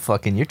 you're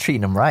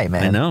treating him right,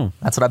 man. I know.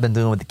 That's what I've been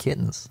doing with the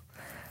kittens.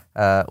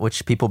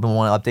 which people have been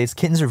wanting updates.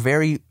 Kittens are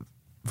very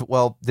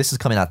well. This is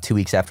coming out 2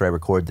 weeks after I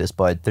record this,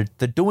 but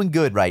they're doing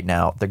good right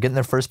now. They're getting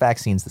their first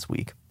vaccines this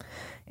week,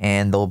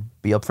 and they'll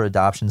be up for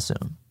adoption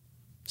soon.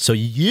 So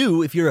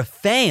you, if you're a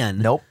fan,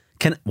 Nope.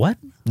 Can what?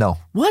 No.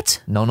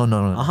 What? No.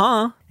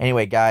 Uh-huh.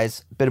 Anyway,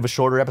 guys, bit of a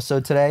shorter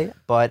episode today,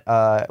 but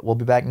we'll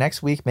be back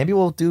next week. Maybe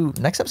we'll do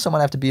next episode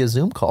might have to be a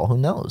Zoom call. Who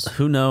knows?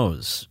 Who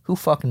knows? Who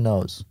fucking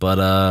knows?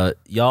 But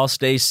y'all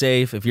stay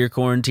safe. If you're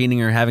quarantining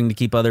or having to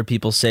keep other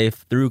people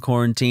safe through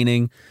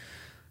quarantining,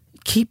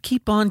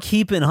 keep on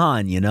keeping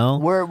on, you know?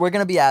 We're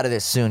gonna be out of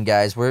this soon,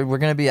 guys. We're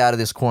gonna be out of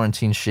this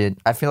quarantine shit.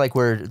 I feel like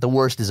the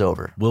worst is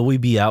over. Will we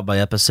be out by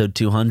episode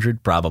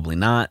 200? Probably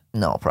not.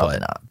 No, probably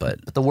not.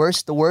 But the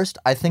worst,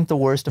 I think the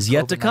worst of is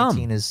yet to come.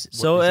 Is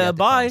so yet to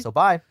bye. Come. So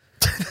bye.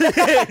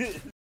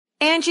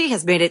 Angie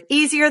has made it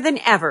easier than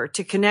ever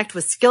to connect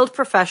with skilled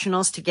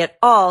professionals to get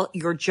all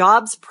your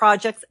jobs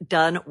projects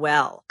done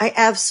well. I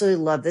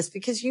absolutely love this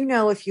because,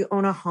 if you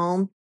own a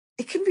home,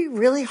 it can be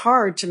really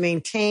hard to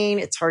maintain.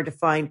 It's hard to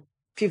find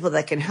people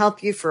that can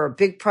help you for a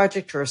big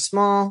project or a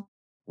small.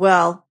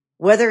 Well,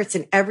 whether it's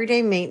in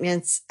everyday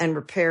maintenance and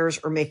repairs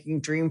or making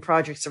dream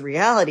projects a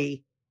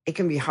reality, it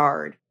can be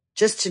hard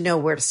just to know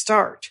where to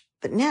start.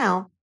 But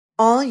now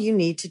all you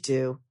need to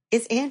do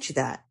is Angie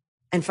that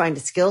and find a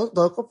skilled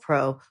local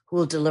pro who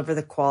will deliver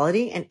the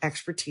quality and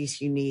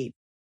expertise you need.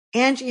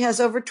 Angie has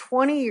over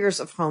 20 years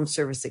of home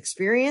service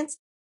experience,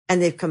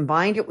 and they've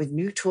combined it with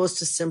new tools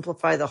to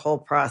simplify the whole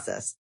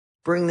process.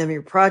 Bring them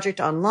your project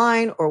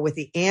online or with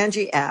the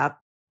Angie app,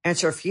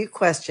 answer a few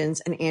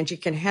questions, and Angie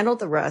can handle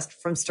the rest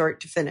from start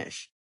to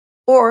finish.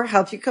 Or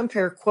help you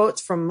compare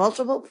quotes from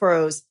multiple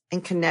pros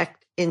and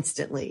connect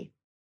instantly,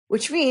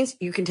 which means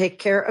you can take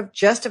care of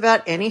just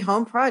about any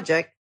home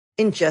project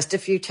in just a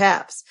few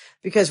taps.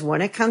 Because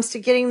when it comes to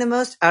getting the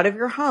most out of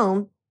your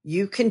home,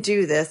 you can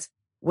do this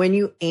when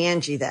you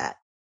Angie that.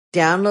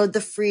 Download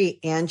the free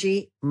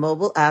Angie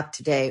mobile app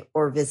today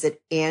or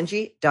visit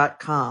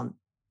Angie.com.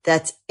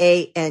 That's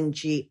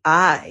ANGI.com.